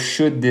could or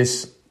should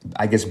this,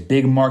 I guess,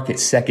 big market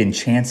second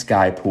chance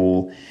guy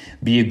pool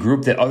be a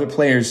group that other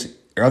players,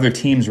 or other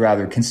teams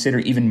rather, consider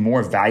even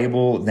more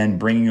valuable than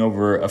bringing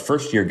over a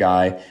first-year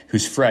guy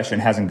who's fresh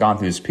and hasn't gone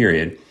through this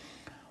period?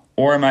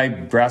 Or am I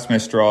grasping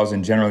at straws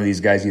and generally these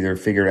guys either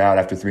figure it out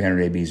after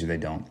 300 ABs or they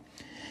don't?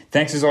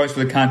 Thanks as always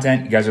for the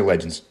content. You guys are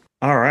legends.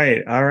 All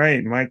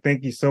right, Mike.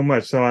 Thank you so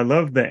much. So I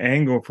love the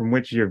angle from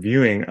which you're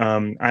viewing.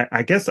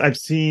 I guess I've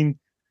seen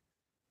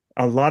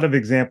a lot of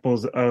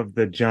examples of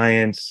the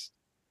Giants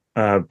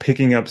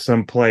picking up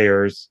some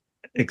players,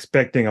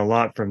 expecting a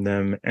lot from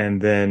them,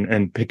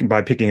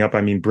 by picking up,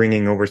 I mean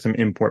bringing over some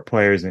import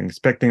players and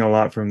expecting a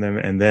lot from them,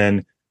 and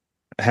then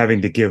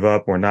having to give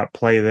up or not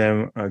play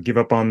them, give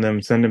up on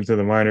them, send them to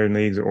the minor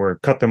leagues, or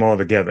cut them all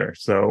together.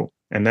 So,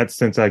 and that's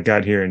since I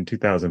got here in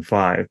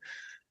 2005.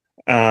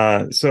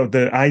 So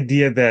the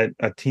idea that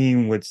a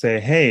team would say,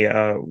 hey,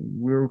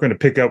 we're going to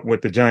pick up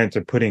what the Giants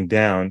are putting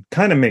down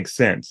kind of makes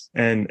sense.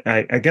 And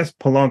I guess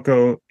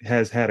Polanco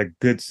has had a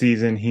good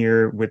season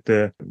here with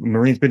the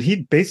Marines, but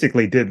he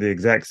basically did the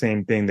exact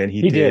same thing that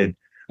he did.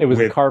 It was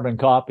a carbon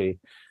copy.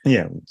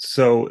 Yeah.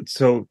 So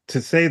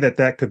to say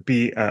that could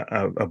be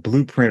a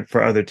blueprint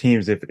for other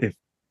teams if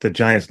the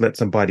Giants let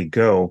somebody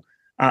go,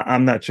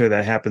 I'm not sure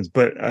that happens.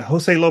 But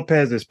Jose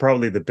Lopez is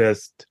probably the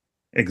best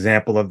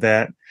example of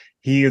that.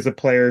 He is a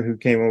player who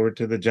came over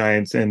to the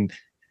Giants, and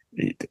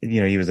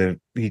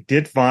he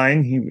did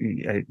fine. He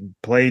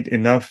played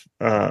enough.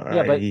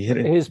 But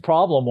his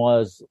problem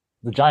was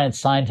the Giants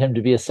signed him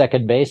to be a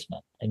second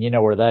baseman, and you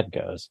know where that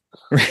goes.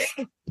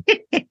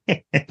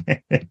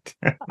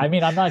 I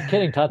mean, I'm not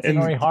kidding.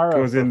 Tatsunori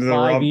Hara for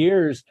 5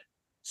 years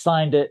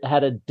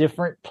had a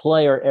different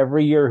player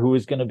every year who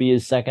was going to be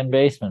his second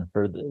baseman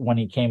when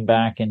he came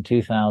back in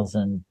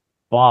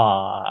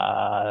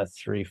 2005,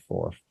 3,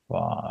 4,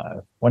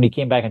 5. When he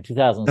came back in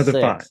 2006.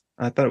 5.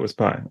 I thought it was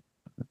 5.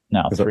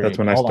 No, 3. That's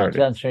when I started.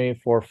 2003,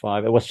 4,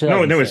 5. It was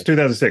 2006. No, it was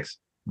 2006.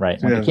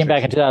 Right. When he came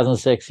back in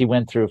 2006, he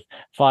went through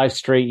 5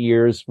 straight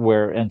years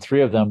and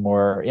 3 of them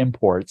were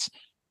imports.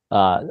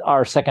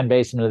 Our second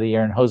baseman of the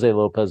year, and Jose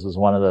Lopez was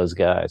one of those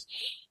guys.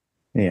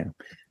 Yeah.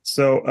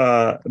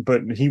 So,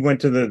 but he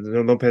went to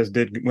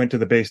went to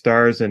the Bay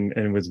Stars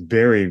and was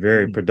very,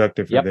 very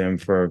productive for them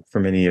for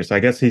many years. So I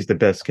guess he's the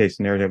best case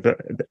scenario, but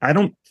I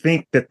don't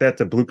think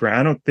that's a blueprint.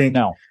 I don't think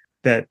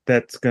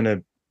that's going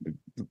to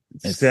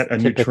set a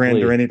new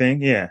trend or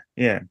anything. Yeah.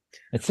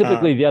 It's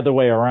typically the other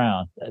way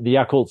around. The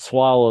Yakult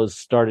Swallows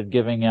started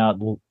giving out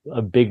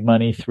a big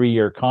money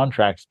 3-year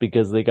contracts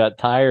because they got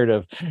tired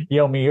of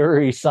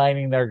Yomiuri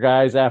signing their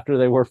guys after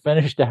they were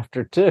finished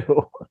after 2.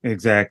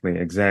 Exactly.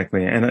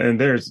 And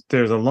there's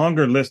a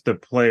longer list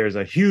of players,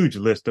 a huge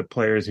list of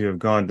players who have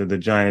gone to the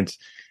Giants,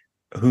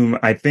 whom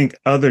I think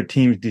other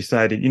teams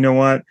decided, you know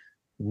what,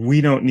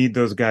 we don't need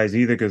those guys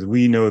either because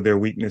we know their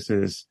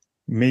weaknesses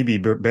maybe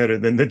better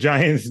than the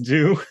Giants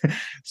do.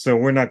 So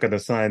we're not going to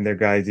sign their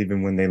guys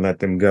even when they let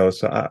them go.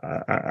 So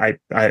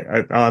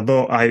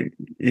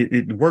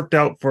it worked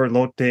out for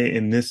Lotte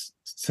in this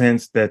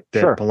sense that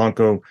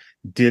Polanco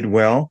did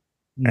well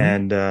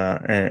and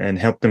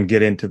helped them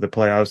get into the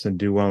playoffs and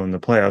do well in the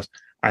playoffs.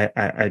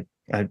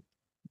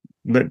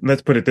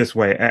 Let's put it this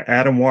way.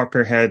 Adam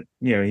Walker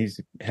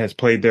has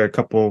played there a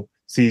couple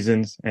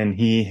seasons, and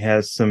he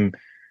has some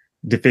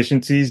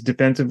deficiencies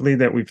defensively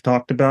that we've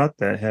talked about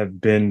that have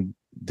been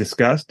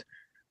discussed,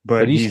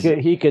 but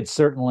he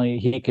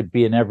could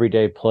be an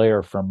everyday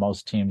player for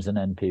most teams in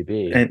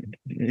NPB. And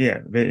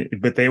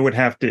but they would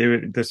have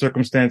to, the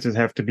circumstances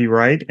have to be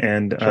right,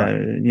 and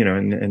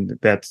and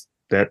that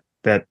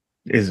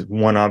is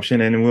one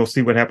option, and we'll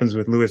see what happens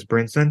with Lewis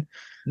Brinson.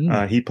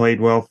 He played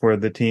well for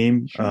the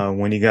team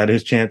when he got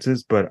his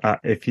chances, but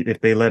if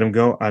they let him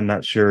go, I'm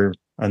not sure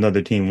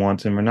another team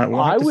wants him or not.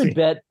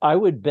 I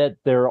would bet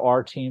there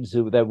are teams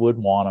that would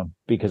want him,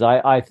 because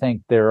I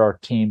think there are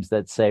teams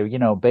that say,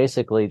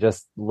 basically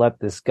just let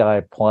this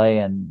guy play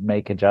and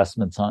make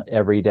adjustments on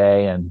every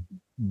day and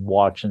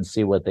watch and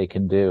see what they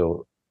can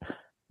do.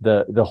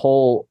 A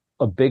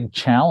big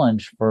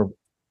challenge for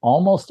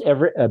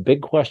a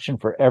big question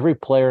for every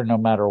player, no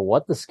matter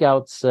what the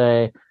scouts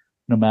say,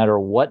 no matter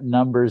what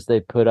numbers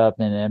they put up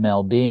in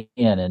MLB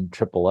and in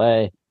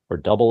AAA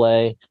or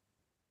AA,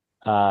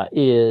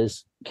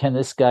 is, can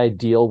this guy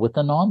deal with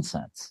the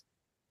nonsense?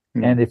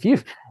 And if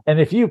you've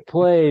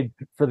played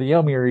for the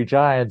Yomiuri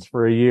Giants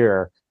for a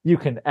year, you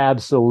can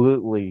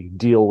absolutely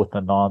deal with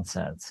the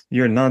nonsense.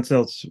 Your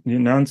nonsense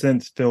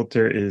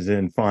filter is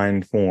in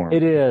fine form.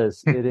 It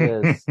is.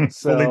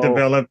 So, fully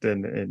developed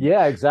and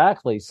yeah,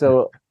 exactly.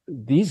 So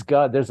these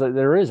guys,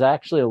 there is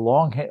actually a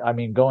long, I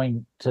mean,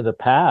 going to the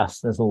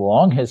past, there's a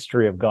long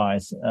history of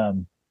guys,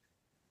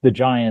 the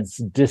Giants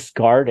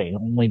discarding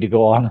only to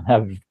go on and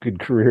have good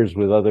careers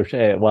with other,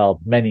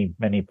 many,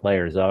 many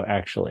players,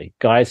 actually.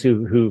 Guys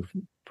who've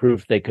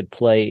proved they could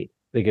play,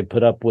 they could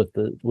put up with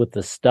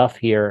the stuff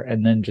here,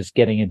 and then just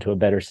getting into a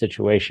better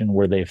situation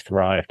where they've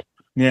thrived.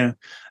 Yeah.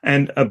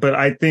 And, but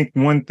I think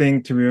one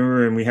thing to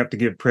remember, and we have to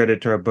give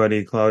credit to our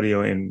buddy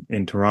Claudio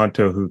in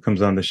Toronto, who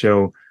comes on the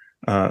show,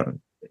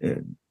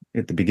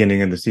 at the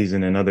beginning of the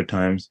season and other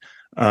times.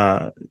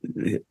 And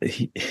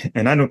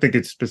I don't think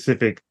it's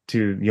specific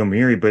to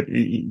Yomiuri, but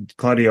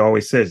Claudio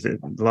always says that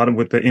a lot of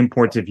with the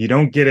imports, if you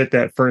don't get it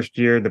that first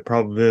year, the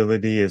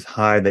probability is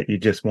high that you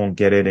just won't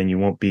get it and you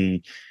won't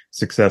be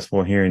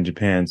successful here in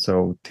Japan.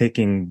 So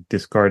taking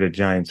discarded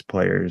Giants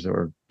players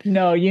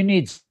no, you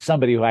need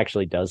somebody who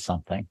actually does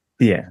something.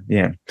 Yeah.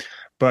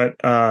 But,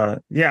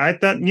 I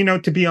thought,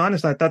 to be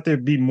honest, I thought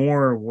there'd be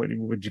more, what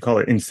would you call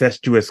it,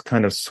 incestuous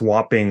kind of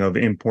swapping of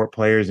import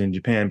players in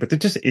Japan, but there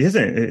just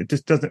isn't. It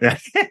just doesn't,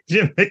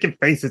 Jim making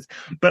faces,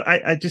 but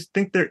I just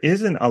think there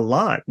isn't a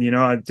lot,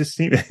 I just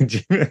seem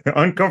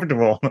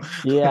uncomfortable.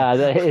 Yeah,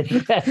 the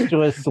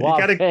incestuous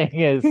swapping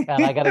is, and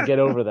I got to get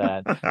over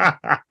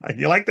that.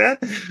 You like that?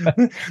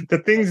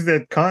 The things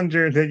that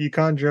you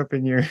conjure up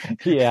in your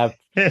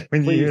head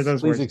when you hear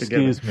those words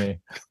together. Excuse me.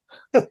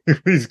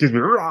 Please excuse me.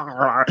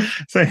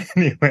 So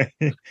anyway,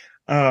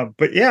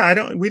 but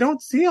yeah, we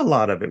don't see a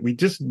lot of it. We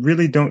just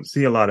really don't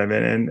see a lot of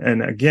it.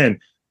 And again,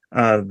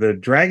 the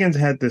Dragons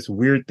had this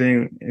weird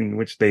thing in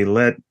which they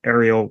let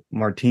Ariel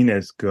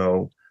Martinez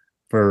go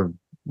for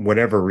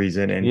whatever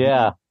reason. And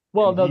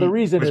the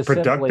reason was is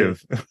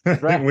productive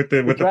with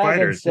the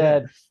fighters.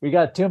 Said we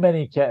got too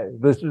many.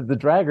 The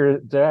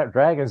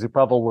Dragons who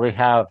probably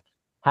have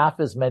half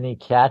as many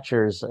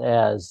catchers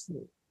as.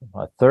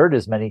 A third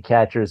as many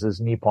catchers as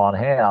Nippon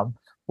Ham,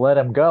 let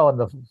him go. And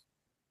the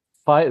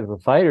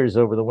fighters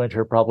over the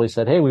winter probably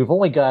said, hey, we've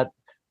only got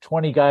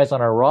 20 guys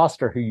on our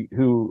roster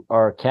who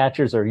are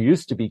catchers or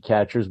used to be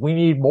catchers. We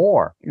need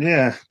more.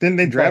 Yeah. Didn't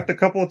they draft a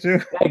couple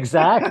too?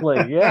 Exactly.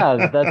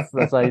 Yeah.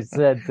 That's I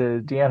said to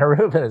Deanna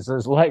Rubin. It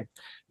says, like,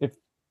 if,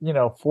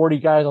 40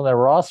 guys on their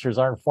rosters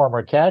aren't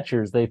former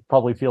catchers, they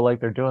probably feel like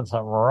they're doing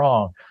something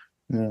wrong.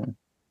 Yeah.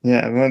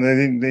 Yeah, well,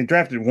 they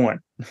drafted one.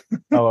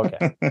 Oh,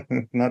 okay.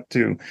 Not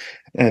two.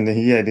 And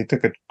they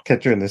took a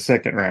catcher in the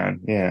second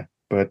round. Yeah.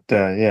 But,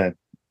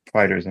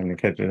 fighters and the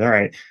catchers. All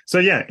right. So,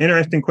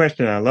 interesting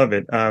question. I love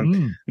it.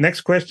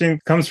 Next question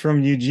comes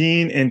from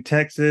Eugene in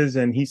Texas,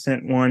 and he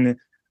sent one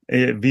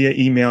via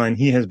email, and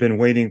he has been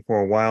waiting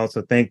for a while.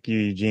 So thank you,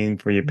 Eugene,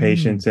 for your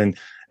patience. And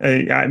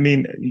I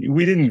mean,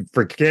 we didn't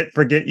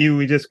forget you.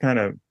 We just kind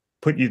of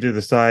put you to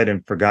the side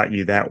and forgot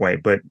you that way.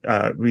 But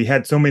we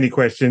had so many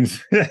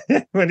questions.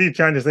 What are you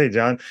trying to say,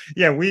 John?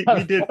 Yeah, we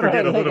did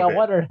forget a little bit. I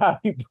wondered how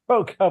he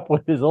broke up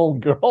with his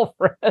old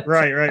girlfriend.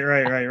 Right.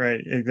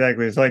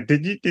 Exactly. It's like,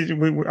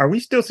 are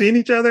we still seeing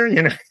each other?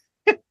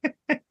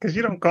 Because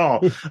you don't call.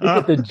 You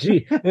put the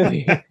G.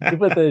 You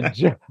put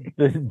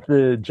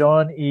the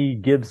John E.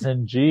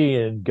 Gibson G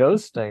in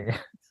ghosting.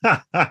 All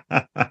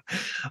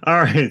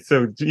right.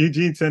 So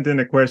Eugene sent in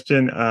a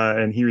question,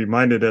 and he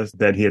reminded us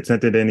that he had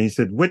sent it in. He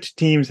said, which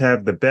teams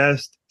have the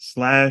best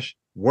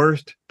 /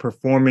 worst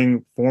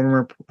performing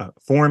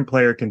foreign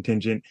player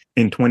contingent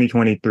in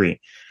 2023?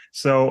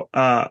 So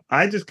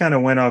I just kind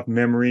of went off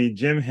memory.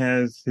 Jim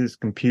has his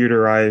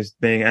computerized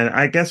thing, and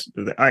I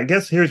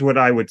guess here's what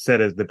I would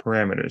set as the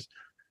parameters.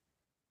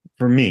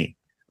 For me,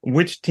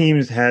 which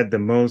teams had the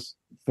most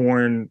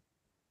foreign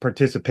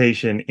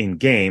participation in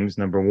games,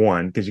 number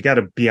one, because you got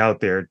to be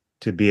out there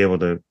to be able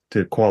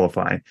to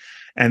qualify.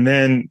 And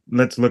then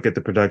let's look at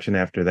the production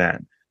after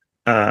that.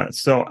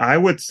 So I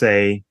would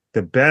say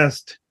the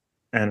best,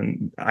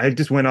 and I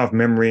just went off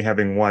memory,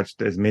 having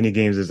watched as many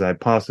games as I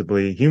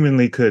possibly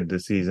humanly could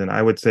this season.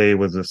 I would say it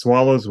was the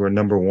Swallows were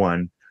number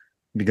one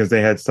because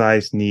they had Cy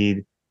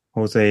Sneed,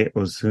 Jose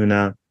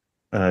Osuna,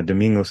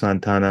 Domingo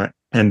Santana,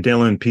 and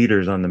Dylan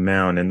Peters on the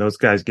mound. And those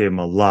guys gave them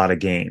a lot of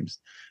games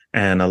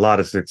and a lot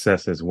of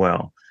success as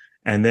well.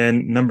 And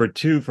then number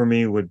two for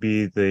me would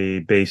be the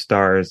Bay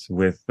Stars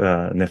with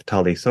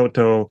Neftali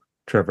Soto,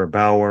 Trevor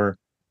Bauer,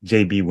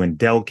 JB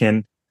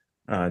Wendelken,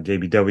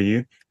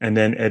 JBW, and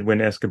then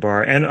Edwin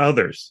Escobar and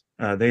others.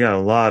 They got a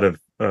lot of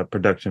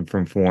production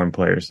from foreign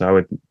players. So I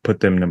would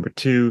put them number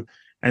two.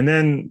 And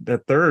then the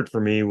third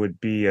for me would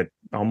be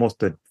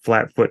almost a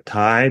flat foot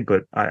tie,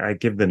 but I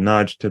give the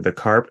nudge to the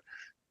Carp.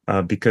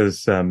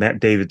 Because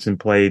Matt Davidson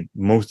played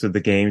most of the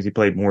games. He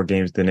played more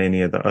games than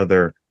any of the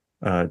other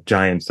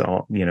Giants,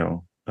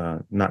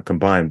 not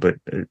combined, but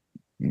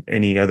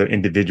any other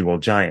individual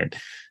Giant.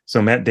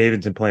 So Matt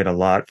Davidson played a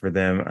lot for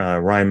them.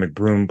 Ryan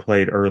McBroom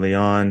played early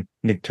on.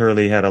 Nick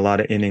Turley had a lot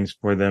of innings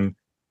for them.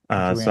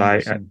 And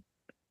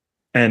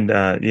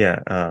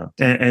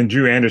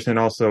Drew Anderson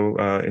also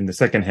in the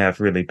second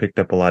half really picked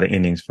up a lot of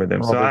innings for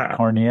them. Robert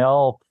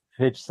Cornell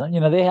pitched.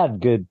 They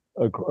had good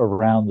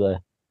around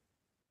the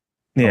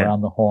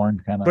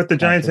horn kind of. But the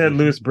Giants had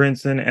Lewis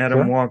Brinson,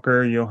 Adam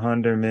Walker,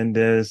 Yohander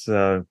Mendez,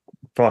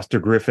 Foster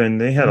Griffin.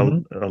 They had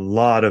Mm-hmm. a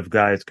lot of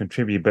guys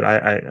contribute, but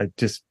I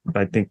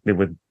think there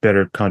were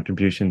better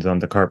contributions on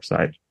the carp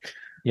side.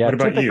 Yeah, What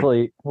about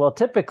you?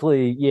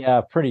 typically,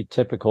 yeah, pretty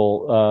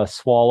typical.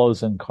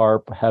 Swallows and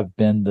Carp have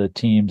been the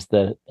teams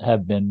that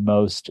have been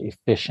most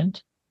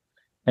efficient.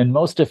 And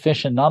most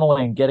efficient not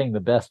only in getting the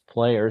best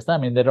players. I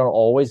mean, they don't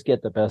always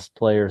get the best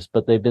players,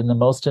 but they've been the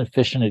most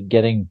efficient at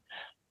getting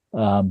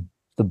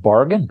the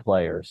bargain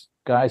players,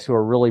 guys who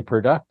are really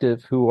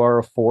productive, who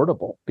are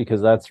affordable,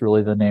 because that's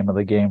really the name of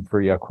the game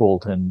for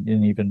Yakult and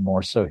even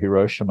more so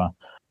Hiroshima.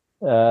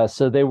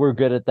 So they were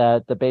good at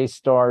that. The base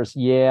stars,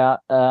 yeah.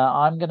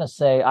 I'm going to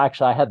say,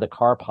 actually, I had the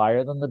Carp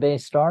higher than the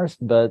base stars,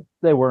 but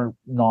they were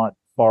not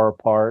far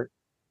apart.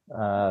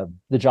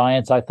 The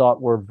Giants, I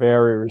thought, were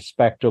very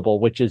respectable,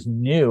 which is a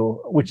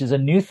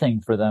new thing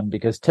for them,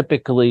 because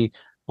typically,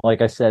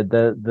 like I said,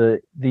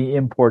 the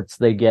imports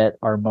they get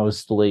are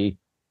mostly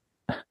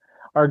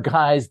are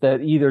guys that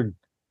either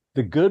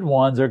the good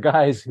ones are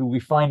guys who we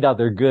find out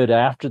they're good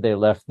after they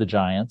left the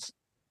Giants.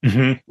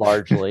 Mm-hmm.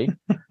 Largely.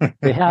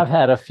 They have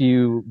had a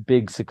few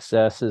big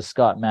successes.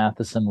 Scott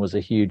Matheson was a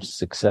huge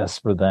success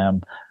for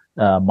them.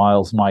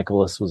 Miles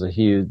Michaelis was a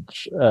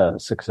huge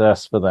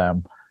success for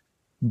them.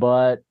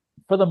 But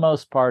for the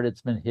most part,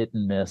 it's been hit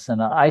and miss.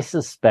 And I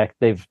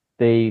suspect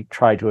they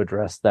try to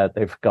address that.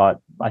 They've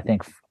got, I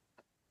think,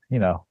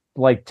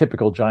 like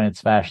typical Giants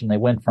fashion, they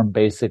went from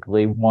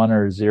basically 1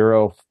 or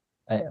 0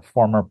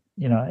 former,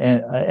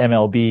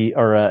 MLB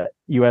or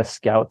U.S.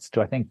 scouts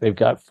to, I think they've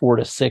got 4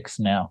 to 6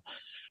 now.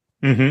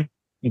 Mm-hmm.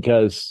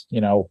 Because,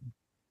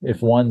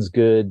 if one's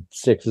good,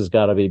 6 has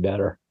got to be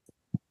better.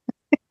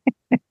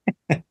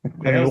 I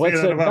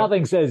mean,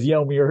 nothing says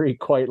Yomiuri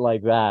quite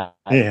like that.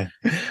 Yeah.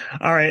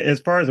 All right.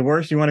 As far as the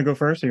worst, you want to go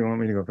first, or you want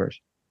me to go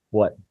first?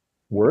 What?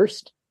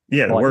 Worst?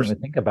 Yeah, the worst. I didn't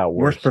even think about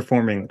worst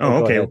performing.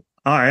 Oh, okay. All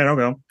right, I'll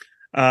go.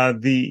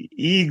 The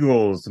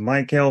Eagles,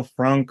 Maikel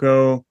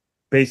Franco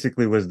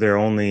basically was their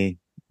only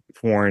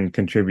foreign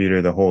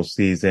contributor the whole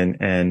season,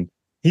 and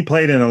he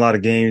played in a lot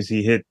of games.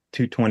 He hit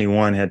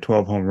 221, had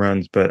 12 home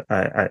runs, but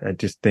I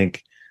just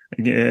think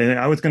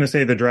I was going to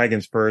say the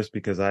Dragons first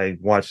because I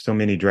watched so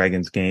many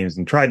Dragons games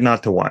and tried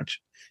not to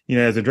watch.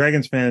 As a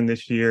Dragons fan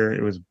this year,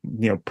 it was,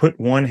 put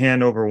one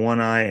hand over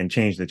one eye and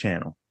change the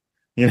channel,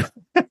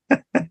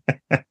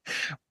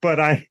 but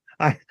I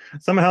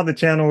somehow the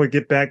channel would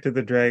get back to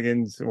the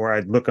Dragons, or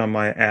I'd look on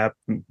my app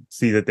and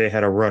see that they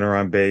had a runner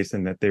on base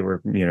and that they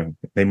were,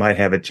 they might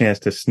have a chance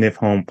to sniff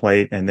home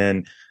plate. And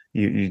then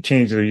you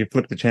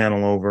flip the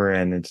channel over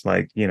and it's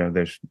like,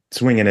 they're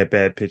swinging at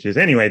bad pitches.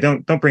 Anyway,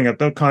 don't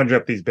conjure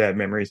up these bad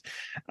memories.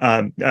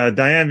 Diane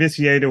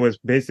Vicieda was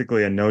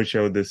basically a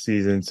no-show this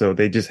season. So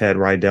they just had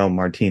Rydell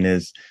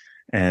Martinez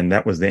and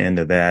that was the end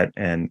of that.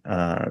 And,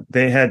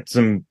 they had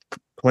some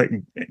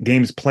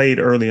games played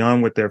early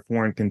on with their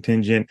foreign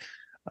contingent.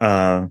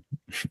 But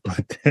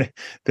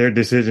their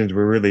decisions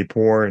were really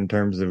poor in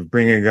terms of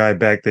bringing a guy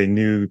back they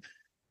knew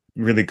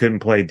really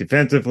couldn't play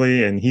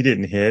defensively and he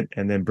didn't hit,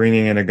 and then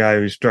bringing in a guy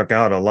who struck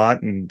out a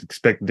lot and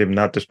expected him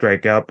not to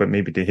strike out but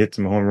maybe to hit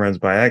some home runs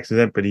by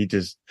accident, but he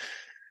just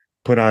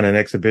put on an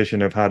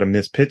exhibition of how to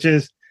miss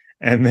pitches.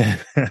 And then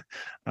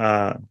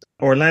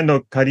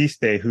Orlando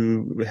Cariste,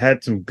 who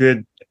had some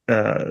good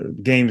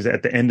games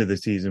at the end of the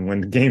season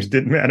when the games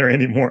didn't matter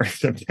anymore in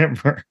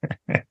September.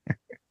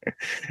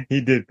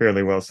 He did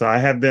fairly well. So I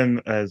have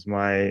them as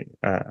my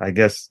I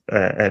guess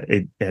at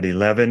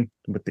 11,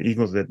 with the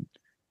Eagles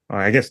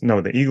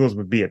the Eagles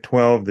would be at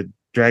 12, the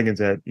Dragons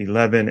at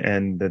 11,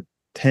 and the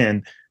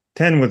 10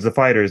 was the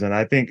Fighters. And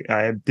I think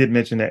I did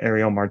mention that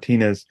Ariel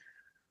Martinez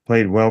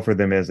played well for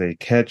them as a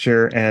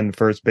catcher and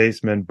first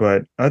baseman.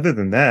 But other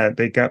than that,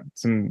 they got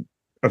some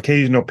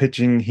occasional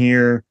pitching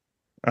here,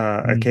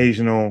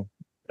 occasional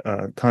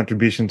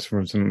contributions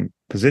from some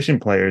position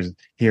players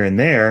here and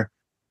there,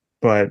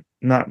 but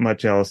not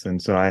much else.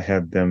 And so I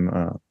have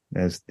them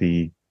as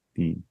the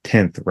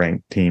 10th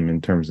ranked team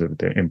in terms of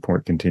their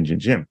import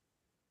contingent. Jim.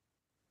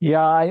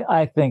 Yeah,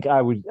 I think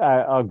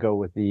I'll go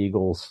with the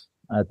Eagles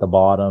at the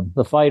bottom.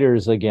 The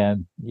Fighters,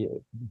 again,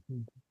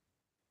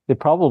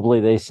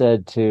 they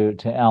said to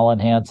Alan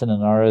Hansen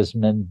and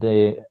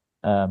Arismendi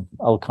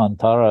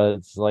Alcantara,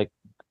 it's like,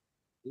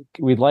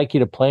 we'd like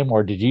you to play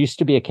more. Did you used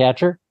to be a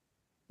catcher?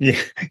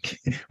 Yeah.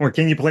 Or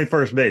can you play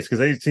first base? Because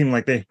they seem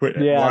like they put a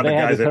lot of guys at first base. Yeah, they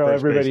had to throw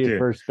everybody at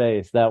first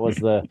base. That was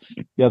the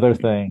other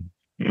thing.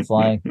 It's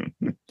like,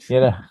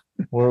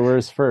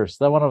 where's first?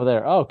 That one over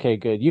there. Oh, okay,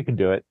 good. You can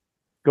do it.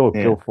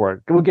 Go for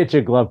it. We'll get you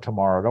a glove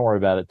tomorrow. Don't worry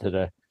about it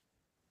today.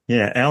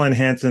 Yeah, Alan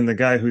Hansen, the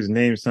guy whose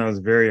name sounds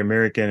very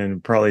American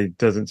and probably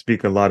doesn't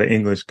speak a lot of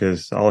English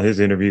because all his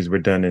interviews were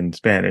done in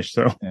Spanish.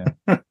 So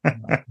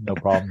no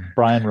problem.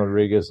 Brian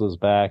Rodriguez was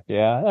back.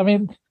 Yeah, I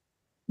mean,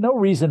 no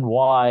reason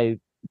why.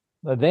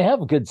 They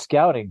have good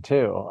scouting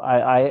too.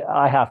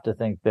 I have to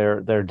think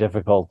their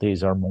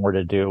difficulties are more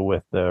to do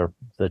with the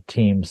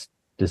team's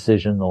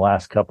decision the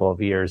last couple of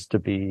years to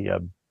be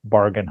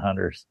bargain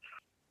hunters.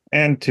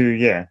 And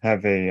to,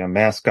 have a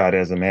mascot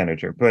as a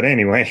manager. But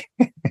anyway.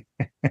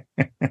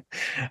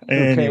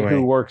 Anyway,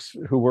 who works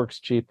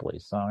cheaply.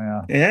 So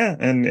yeah. Yeah,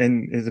 and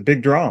is a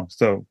big draw.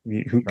 So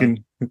who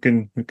can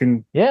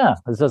Yeah,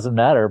 this doesn't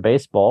matter.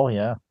 Baseball,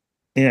 yeah.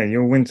 Yeah,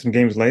 you'll win some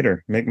games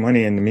later. Make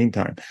money in the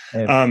meantime.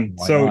 Why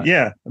So not?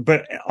 yeah,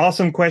 but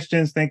awesome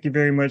questions. Thank you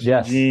very much,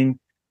 Yes. Eugene.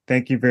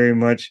 Thank you very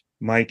much,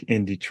 Mike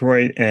in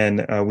Detroit.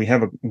 And we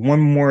have one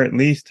more at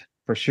least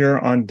for sure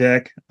on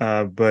deck.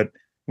 But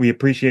we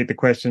appreciate the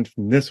questions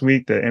from this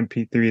week, the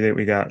MP3 that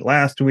we got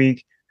last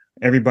week.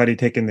 Everybody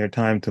taking their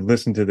time to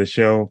listen to the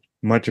show.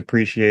 Much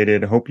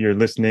appreciated. Hope you're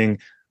listening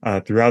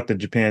throughout the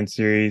Japan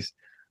series.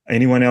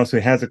 Anyone else who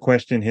has a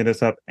question, hit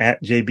us up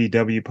at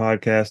JBW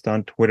Podcast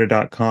on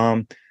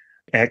Twitter.com,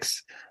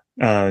 X.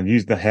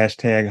 Use the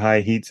hashtag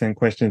HighHeat. Send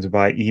questions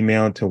by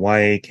email to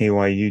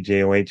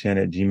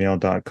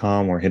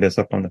yakyujohn@gmail.com or hit us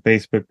up on the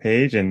Facebook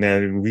page. And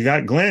then we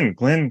got Glenn.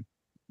 Glenn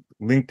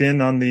linked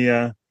in on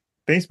the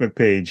Facebook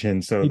page.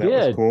 And so that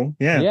was cool.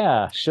 Yeah.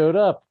 Yeah, showed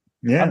up.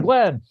 Yeah. I'm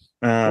Glenn.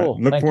 Cool.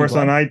 Look Thank for you, us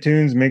on Glenn.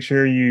 iTunes. Make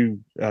sure you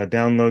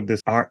download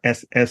this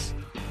RSS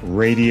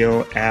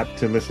radio app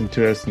to listen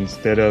to us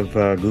instead of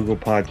Google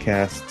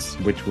Podcasts,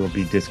 which will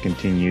be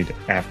discontinued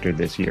after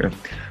this year.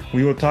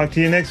 We will talk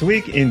to you next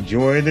week.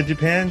 Enjoy the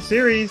Japan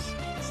series.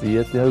 See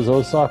you at those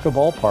Osaka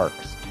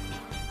ballparks.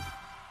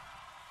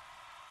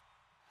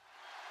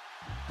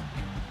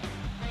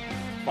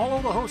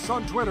 Follow the hosts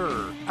on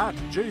Twitter at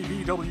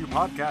JBW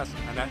Podcast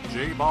and at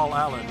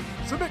JBallAllen.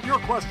 Submit your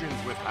questions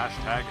with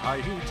hashtag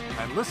HighHeat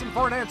and listen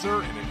for an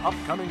answer in an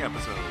upcoming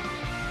episode.